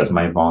anymore because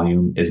my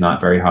volume is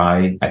not very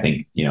high. I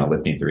think,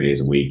 lifting 3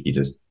 days a week, you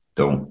just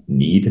don't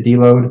need to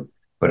deload.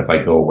 But if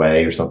I go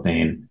away or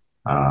something,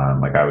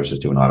 like I was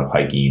just doing a lot of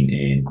hiking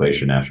in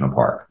Glacier National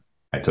Park.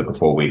 I took a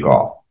full week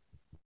off.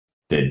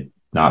 Did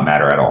not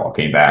matter at all.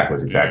 Came back,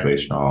 was exactly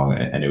as strong,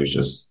 and it was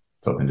just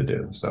something to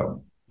do.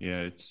 So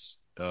yeah, it's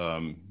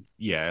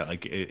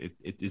like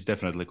it is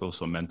definitely like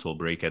also a mental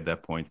break at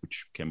that point,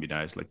 which can be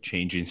nice, like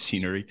changing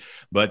scenery.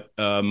 But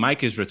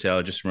Mike Israetel,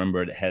 I just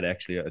remembered, had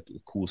actually a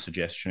cool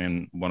suggestion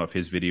in one of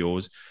his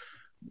videos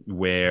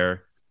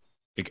where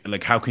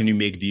like how can you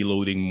make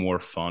deloading more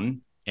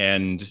fun?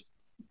 And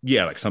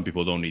yeah, like some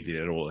people don't need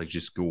it at all, like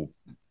just go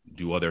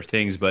do other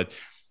things, but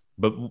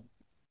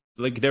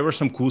like there were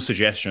some cool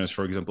suggestions.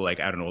 For example,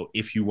 like I don't know,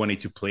 if you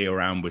wanted to play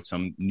around with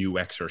some new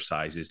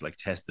exercises, like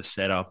test the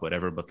setup,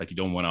 whatever, but like you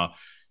don't want to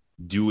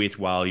do it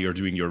while you're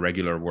doing your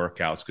regular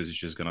workouts because it's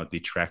just going to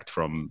detract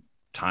from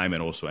time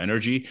and also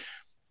energy.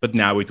 But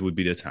now it would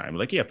be the time,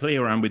 like, yeah, play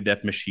around with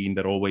that machine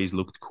that always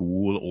looked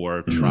cool,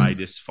 or try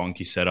this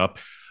funky setup.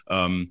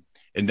 And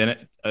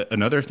then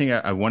another thing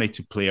I wanted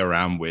to play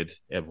around with,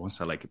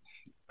 once I like,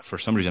 for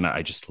some reason,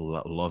 I just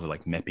love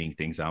like mapping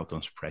things out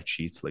on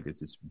spreadsheets. Like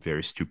it's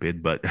very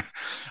stupid, but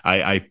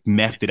I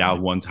mapped it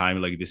out one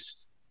time. Like this,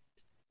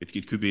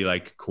 it could be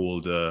like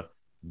called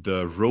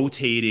the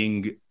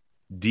rotating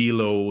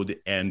deload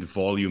and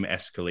volume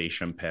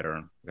escalation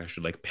pattern. I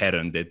should like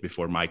patent it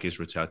before Mike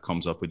Israetel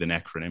comes up with an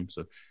acronym.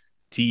 So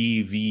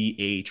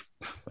TVH,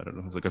 I don't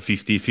know, it's like a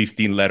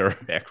 15 letter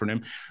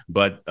acronym,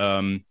 but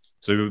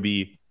so it would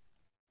be,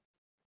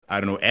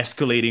 I don't know,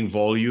 escalating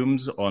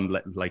volumes on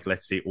like,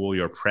 let's say all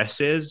your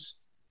presses,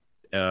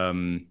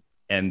 and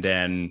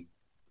then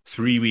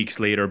 3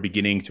 weeks later,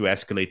 beginning to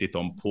escalate it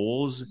on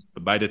pulls.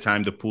 But by the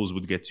time the pulls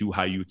would get too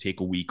high, you take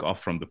a week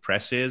off from the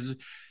presses.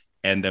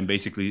 And then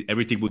basically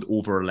everything would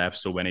overlap.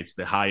 So when it's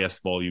the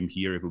highest volume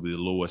here, it will be the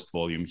lowest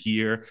volume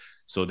here,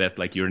 so that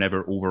like you're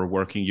never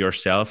overworking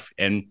yourself.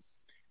 And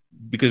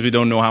because we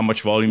don't know how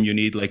much volume you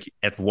need, like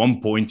at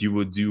one point you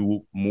would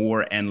do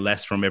more and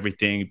less from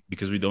everything,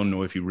 because we don't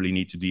know if you really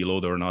need to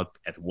deload or not.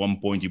 At one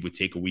point you would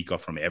take a week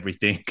off from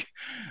everything.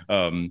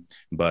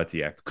 But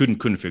yeah,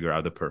 couldn't figure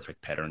out the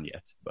perfect pattern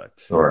yet. But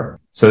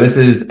sure. So this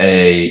is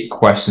a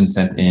question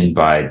sent in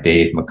by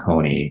Dave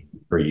McConey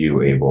for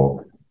you,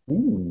 Abel.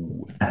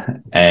 Ooh.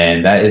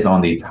 And that is on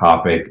the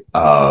topic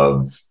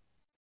of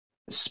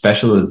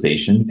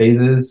specialization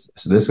phases.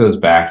 So this goes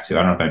back to,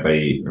 I don't know if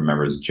anybody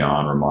remembers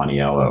John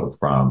Romaniello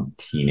from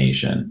T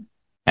Nation,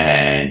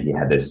 and he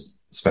had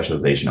this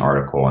specialization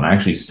article, and I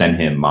actually sent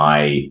him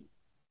my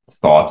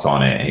thoughts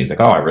on it, and he's like,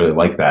 oh, I really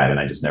like that, and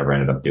I just never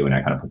ended up doing it.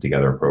 I kind of put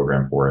together a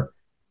program for it.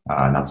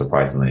 Not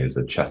surprisingly, it was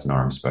a chest and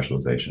arm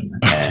specialization,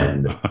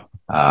 and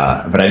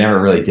but I never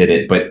really did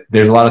it. But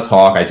there's a lot of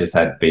talk I just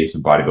had based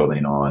on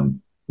bodybuilding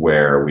on,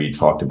 where we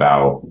talked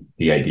about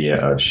the idea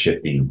of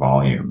shifting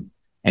volume.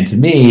 And to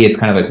me, it's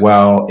kind of like,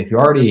 well, if you're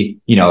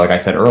already, like I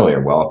said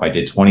earlier, well, if I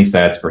did 20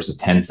 sets versus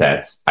 10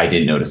 sets, I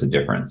didn't notice a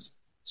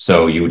difference.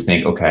 So you would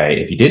think,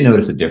 okay, if you did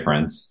notice a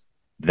difference,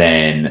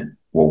 then,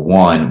 well,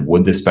 one,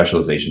 would the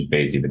specialization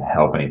phase even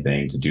help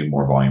anything to do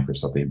more volume for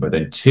something? But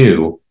then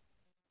two,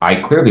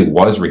 I clearly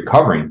was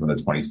recovering from the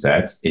 20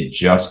 sets. It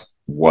just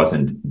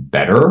wasn't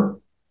better.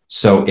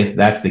 So if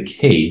that's the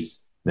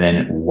case,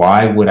 then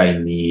why would I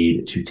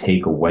need to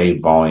take away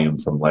volume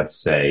from, let's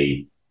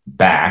say,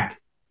 back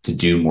to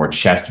do more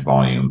chest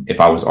volume if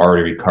I was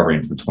already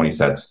recovering from 20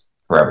 sets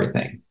for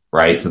everything,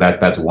 right? So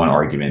that's one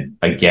argument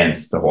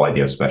against the whole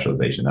idea of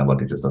specialization. That,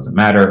 look, it just doesn't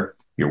matter.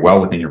 You're well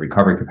within your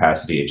recovery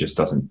capacity. It just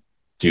doesn't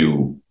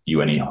do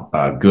you any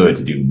good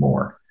to do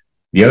more.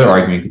 The other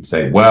argument could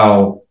say,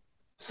 well,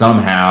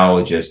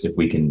 somehow just if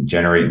we can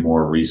generate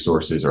more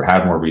resources or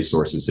have more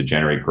resources to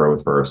generate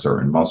growth for a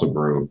certain muscle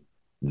group,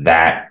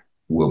 that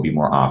will be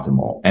more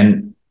optimal.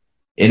 And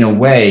in a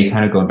way,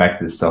 kind of going back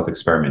to the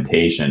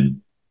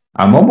self-experimentation,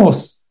 I'm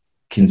almost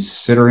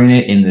considering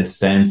it in the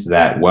sense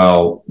that,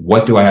 well,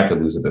 what do I have to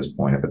lose at this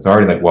point? If it's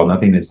already like, well,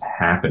 nothing is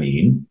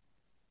happening,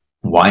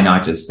 why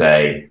not just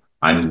say,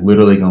 I'm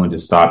literally going to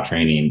stop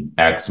training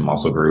X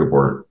muscle group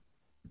or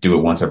do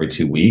it once every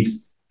 2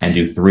 weeks and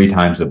do 3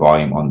 times the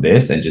volume on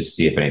this and just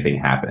see if anything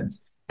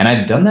happens. And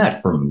I've done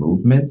that for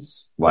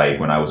movements. Like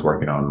when I was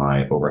working on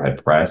my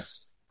overhead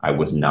press, I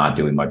was not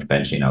doing much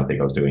benching. I think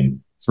I was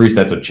doing 3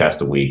 sets of chest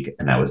a week,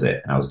 and that was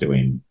it. And I was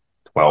doing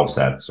 12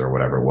 sets or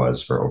whatever it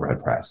was for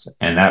overhead press.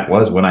 And that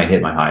was when I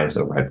hit my highest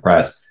overhead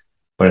press.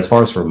 But as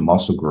far as for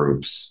muscle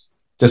groups,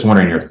 just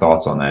wondering your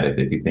thoughts on that.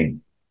 If you think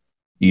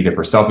either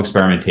for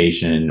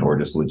self-experimentation or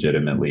just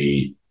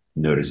legitimately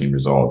noticing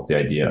results, the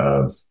idea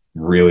of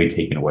really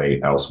taking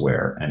away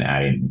elsewhere and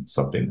adding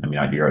something. I mean,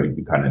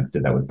 you kind of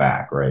did that with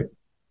back, right?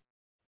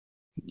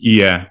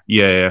 Yeah,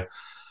 yeah, yeah.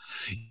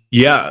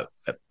 Yeah,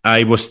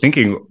 I was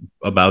thinking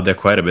about that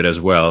quite a bit as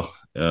well,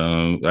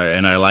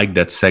 and I like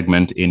that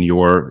segment in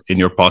your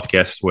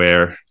podcast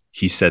where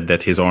he said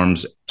that his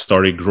arms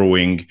started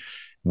growing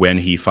when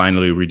he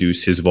finally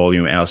reduced his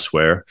volume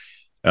elsewhere.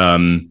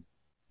 Um,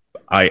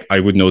 I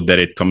would note that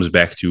it comes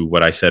back to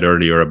what I said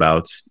earlier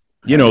about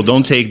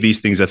don't take these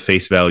things at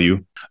face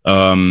value.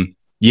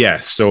 Yeah,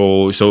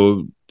 so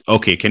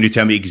okay, can you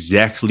tell me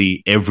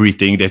exactly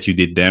everything that you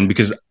did then?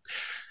 Because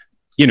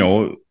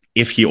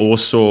if he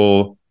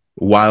also,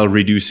 while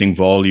reducing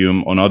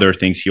volume on other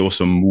things, he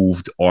also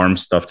moved arm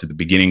stuff to the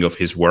beginning of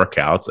his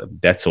workout.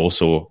 That's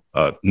also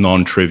a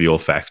non-trivial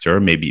factor.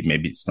 Maybe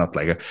it's not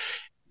like a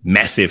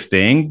massive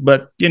thing,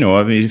 but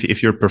I mean,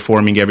 if you're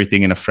performing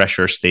everything in a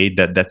fresher state,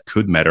 that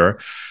could matter.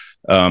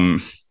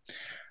 Um,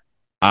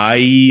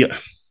 I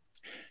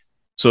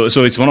so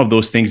it's one of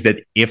those things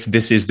that if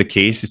this is the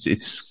case,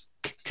 it's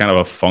kind of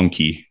a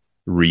funky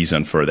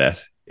reason for that.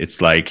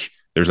 It's like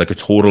there's like a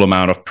total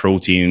amount of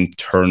protein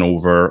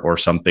turnover or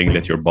something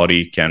that your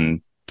body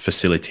can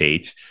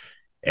facilitate,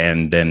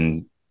 and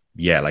then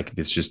like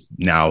it's just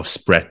now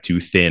spread too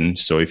thin.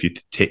 So if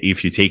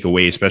you take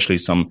away, especially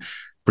some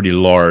pretty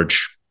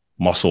large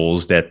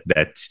muscles that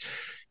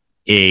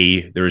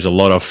there's a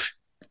lot of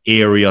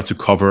area to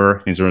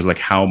cover in terms of like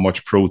how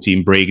much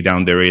protein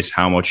breakdown there is,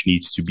 how much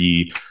needs to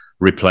be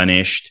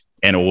replenished,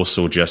 and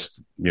also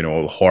just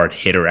hard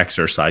hitter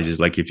exercises.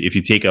 Like if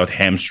you take out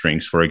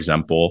hamstrings, for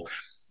example,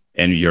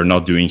 and you're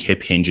not doing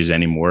hip hinges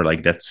anymore,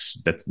 like that's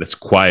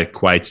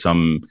quite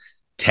some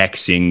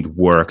taxing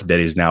work that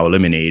is now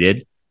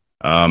eliminated.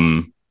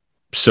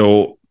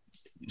 So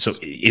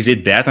is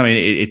it that? I mean,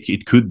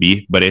 it could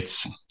be, but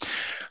it's,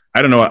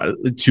 I don't know.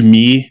 To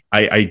me,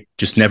 I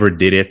just never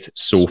did it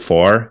so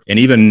far, and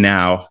even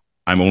now,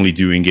 I'm only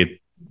doing it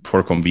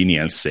for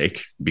convenience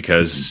sake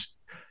because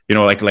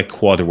like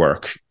quad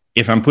work.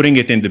 If I'm putting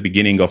it in the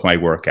beginning of my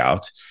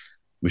workout,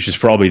 which is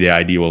probably the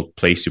ideal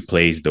place to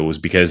place those,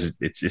 because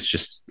it's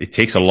just, it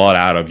takes a lot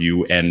out of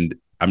you, and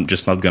I'm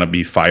just not going to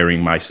be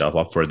firing myself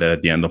up for that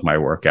at the end of my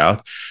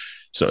workout.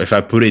 So if I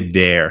put it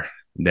there,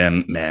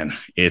 then man,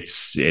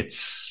 it's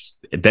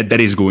that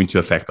is going to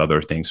affect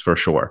other things for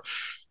sure.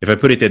 If I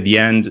put it at the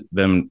end,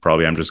 then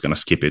probably I'm just going to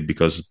skip it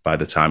because by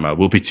the time I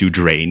will be too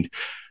drained.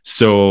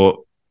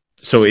 So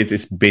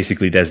it's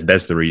basically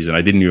that's the reason.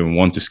 I didn't even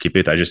want to skip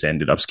it. I just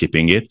ended up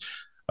skipping it.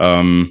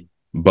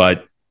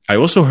 But I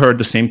also heard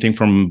the same thing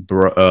from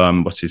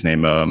what's his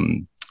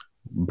name,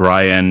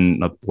 Brian,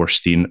 not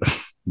Borstein,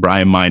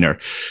 Brian Miner,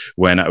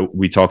 when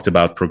we talked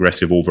about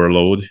progressive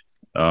overload,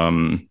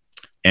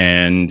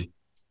 and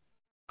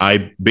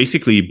I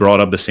basically brought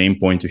up the same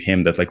point to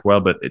him that like,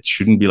 well, but it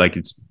shouldn't be like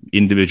it's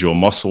individual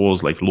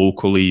muscles, like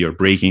locally you're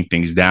breaking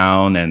things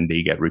down and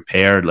they get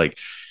repaired. Like,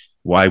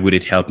 why would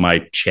it help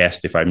my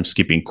chest if I'm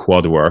skipping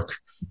quad work?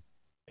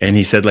 And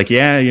he said like,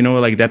 yeah,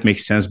 like that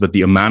makes sense. But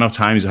the amount of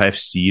times I've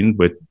seen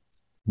with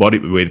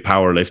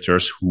power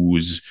lifters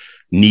whose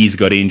knees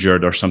got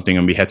injured or something,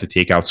 and we had to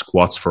take out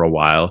squats for a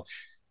while,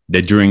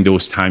 that during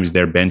those times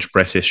their bench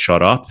presses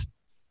shut up,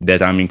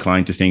 that I'm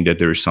inclined to think that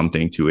there is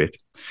something to it.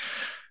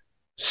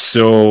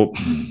 So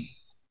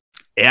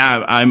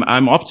yeah,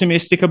 I'm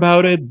optimistic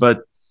about it,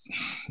 but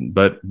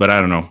I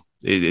don't know.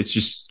 It's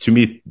just, to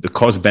me, the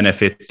cost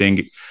benefit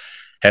thing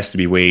has to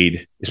be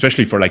weighed,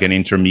 especially for like an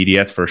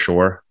intermediate, for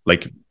sure.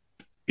 Like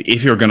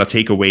if you're going to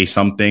take away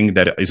something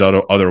that is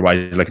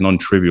otherwise like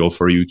non-trivial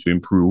for you to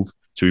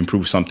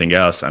improve something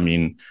else, I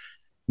mean,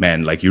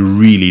 man, like you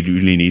really,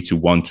 really need to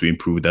want to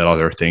improve that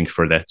other thing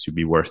for that to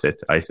be worth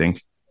it, I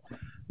think.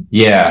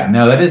 Yeah,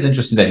 no, that is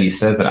interesting that he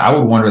says that. I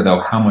would wonder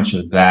though how much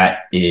of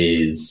that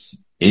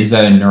is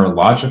that a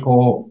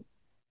neurological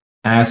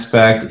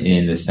aspect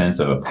in the sense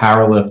of a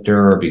power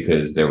lifter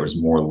because there was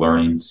more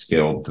learning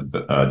skill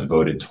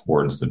devoted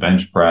towards the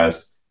bench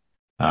press.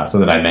 So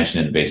that I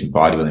mentioned in the Basement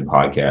Bodybuilding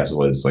podcast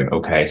was like,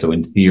 okay, so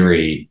in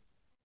theory,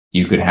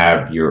 you could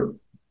have your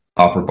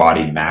upper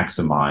body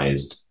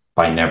maximized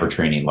by never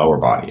training lower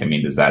body. I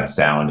mean, does that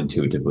sound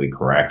intuitively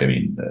correct? I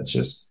mean, that's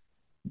just,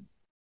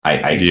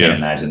 I can't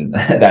imagine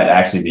that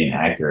actually being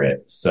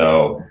accurate.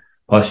 So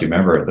plus you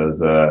remember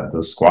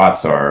those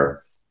squats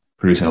are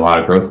producing a lot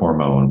of growth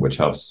hormone, which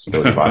helps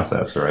build your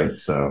biceps, right?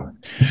 So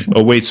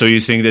oh wait, so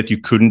you think that you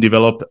couldn't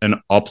develop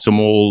an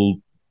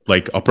optimal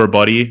like upper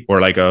body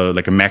or like a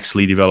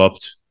maximally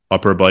developed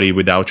upper body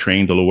without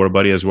training the lower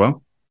body as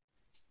well?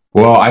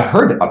 Well, I've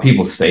heard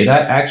people say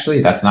that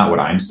actually. That's not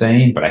what I'm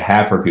saying, but I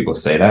have heard people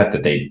say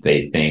that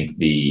they think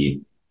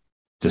the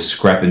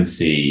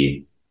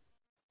discrepancy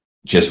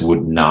just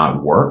would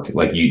not work.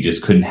 Like you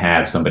just couldn't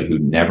have somebody who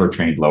never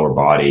trained lower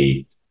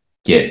body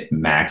get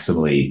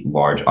maximally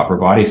large upper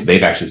body. So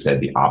they've actually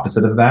said the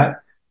opposite of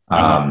that.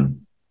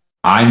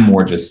 I'm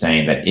more just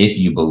saying that if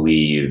you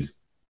believe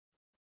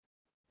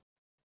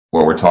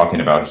what we're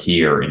talking about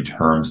here in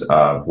terms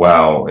of,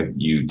 well, if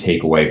you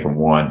take away from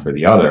one for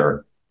the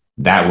other,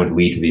 that would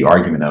lead to the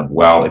argument of,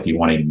 well, if you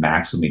want a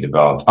maximally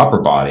developed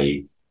upper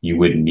body, you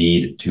would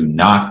need to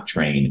not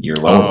train your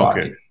lower Oh, okay.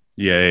 body.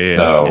 Yeah.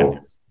 So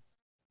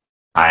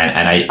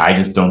I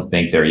just don't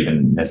think they're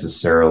even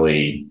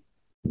necessarily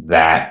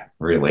that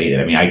related.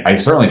 I mean, I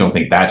certainly don't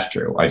think that's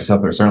true. I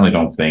certainly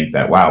don't think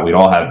that, wow, we'd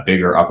all have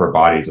bigger upper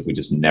bodies if we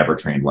just never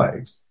trained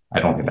legs. I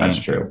don't think that's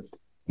true.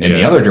 In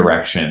the other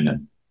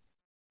direction,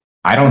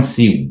 I don't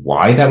see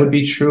why that would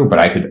be true, but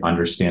I could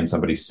understand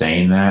somebody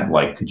saying that.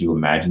 Like, could you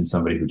imagine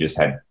somebody who just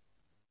had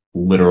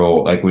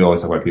literal, like we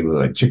always talk about people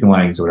like chicken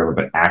legs or whatever,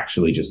 but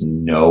actually just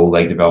no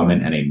leg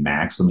development and a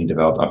maximally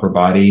developed upper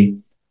body?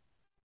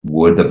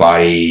 Would the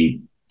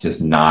body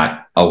just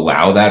not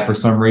allow that for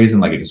some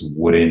reason? Like it just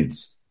wouldn't,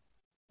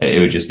 it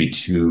would just be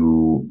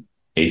too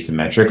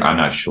asymmetric. I'm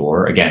not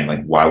sure. Again,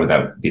 like why would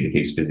that be the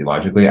case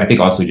physiologically? I think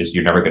also just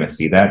you're never going to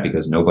see that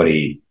because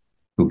nobody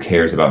who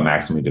cares about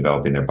maximally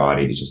developing their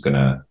body is just going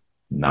to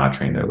not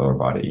train their lower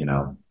body, you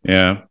know?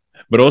 Yeah.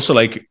 But also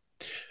like,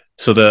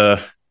 so the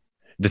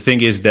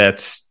thing is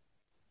that,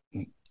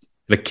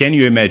 like, can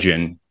you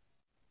imagine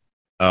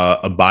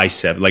a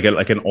bicep, like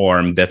an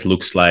arm that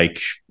looks like,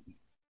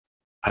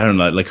 I don't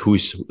know, like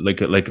who's like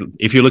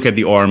if you look at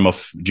the arm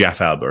of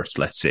Jeff Alberts,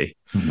 let's say,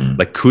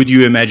 like, could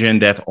you imagine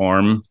that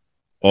arm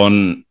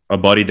on a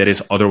body that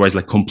is otherwise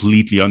like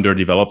completely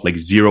underdeveloped, like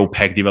zero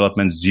pec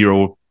development,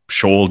 zero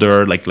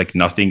shoulder, like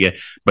nothing,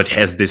 but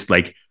has this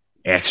like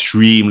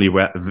extremely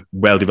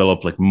well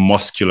developed, like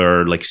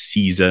muscular, like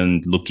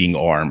seasoned looking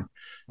arm?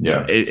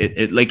 Yeah.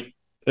 It like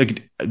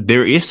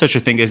there is such a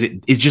thing as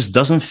it just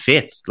doesn't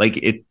fit. Like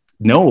it,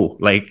 no,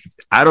 like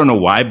I don't know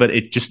why, but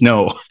it just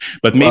no.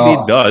 But maybe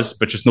it does,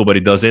 but just nobody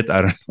does it.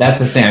 I don't. That's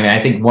the thing. I mean,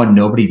 I think one,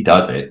 nobody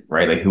does it,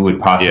 right? Like who would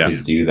possibly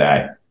do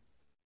that?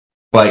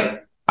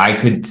 But I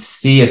could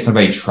see if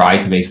somebody tried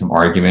to make some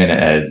argument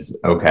as,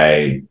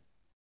 okay,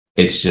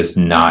 it's just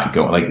not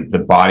going, like the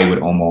body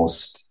would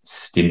almost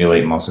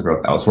stimulate muscle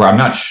growth elsewhere. I'm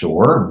not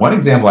sure. One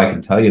example I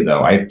can tell you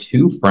though, I have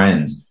two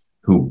friends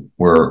who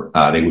were,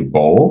 they would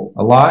bowl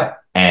a lot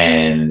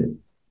and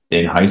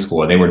in high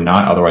school, and they were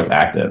not otherwise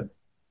active.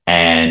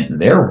 And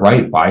their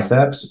right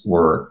biceps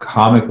were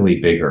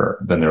comically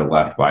bigger than their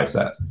left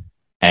biceps.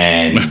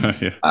 And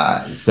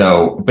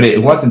but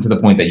it wasn't to the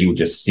point that you would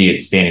just see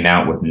it standing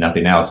out with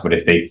nothing else. But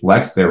if they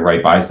flexed their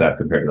right bicep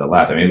compared to the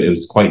left, I mean, it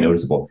was quite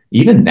noticeable.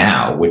 Even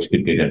now, which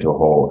could get into a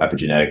whole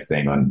epigenetic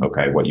thing on,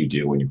 okay, what you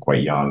do when you're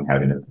quite young,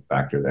 having a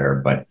factor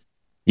there. But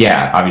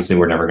yeah, obviously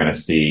we're never going to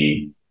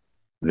see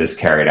this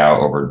carried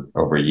out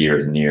over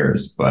years and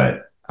years.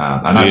 But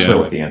I'm not sure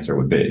what the answer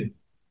would be.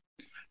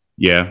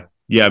 Yeah.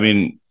 I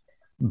mean,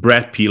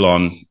 Brad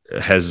Pilon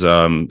has,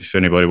 if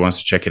anybody wants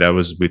to check it out,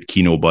 was with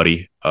Kino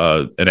Buddy,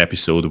 an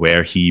episode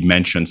where he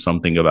mentioned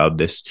something about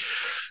this,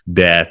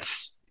 that,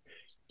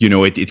 you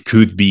know, it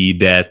could be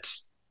that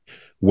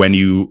when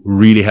you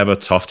really have a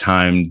tough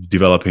time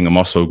developing a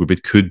muscle group,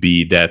 it could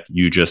be that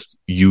you just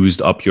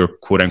used up your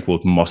quote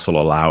unquote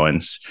muscle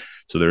allowance.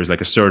 So there's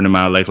like a certain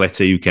amount, like let's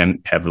say you can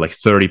have like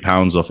 30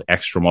 pounds of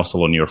extra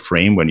muscle on your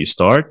frame when you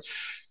start.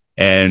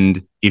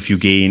 And if you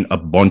gain a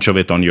bunch of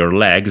it on your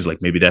legs,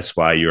 like maybe that's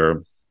why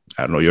your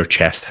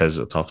chest has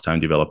a tough time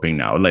developing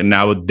now. Like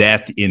now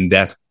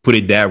put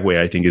it that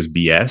way, I think is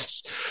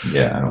BS.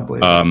 Yeah, I don't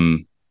believe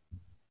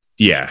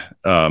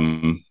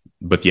it.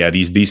 But yeah,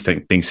 these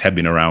things have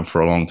been around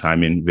for a long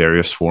time in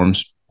various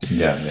forms.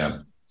 Yeah.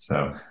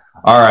 So,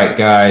 all right,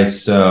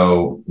 guys.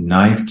 So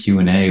 9th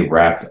Q&A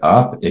wrapped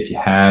up. If you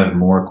have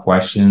more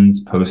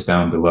questions, post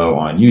down below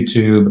on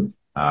YouTube.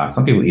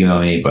 Some people email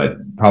me, but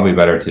probably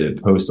better to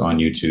post on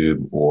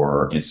YouTube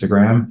or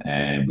Instagram,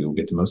 and we will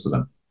get to most of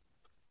them.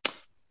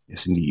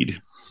 Yes, indeed.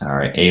 All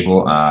right,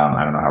 Abel.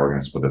 I don't know how we're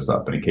going to split this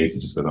up, but in case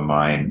it just goes on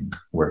mine,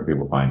 where can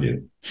people find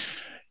you?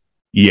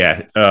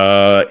 Yeah,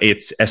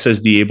 it's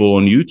SSD Abel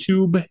on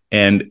YouTube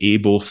and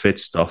Abel Fit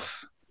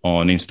Stuff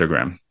on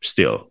Instagram.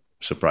 Still,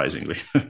 surprisingly.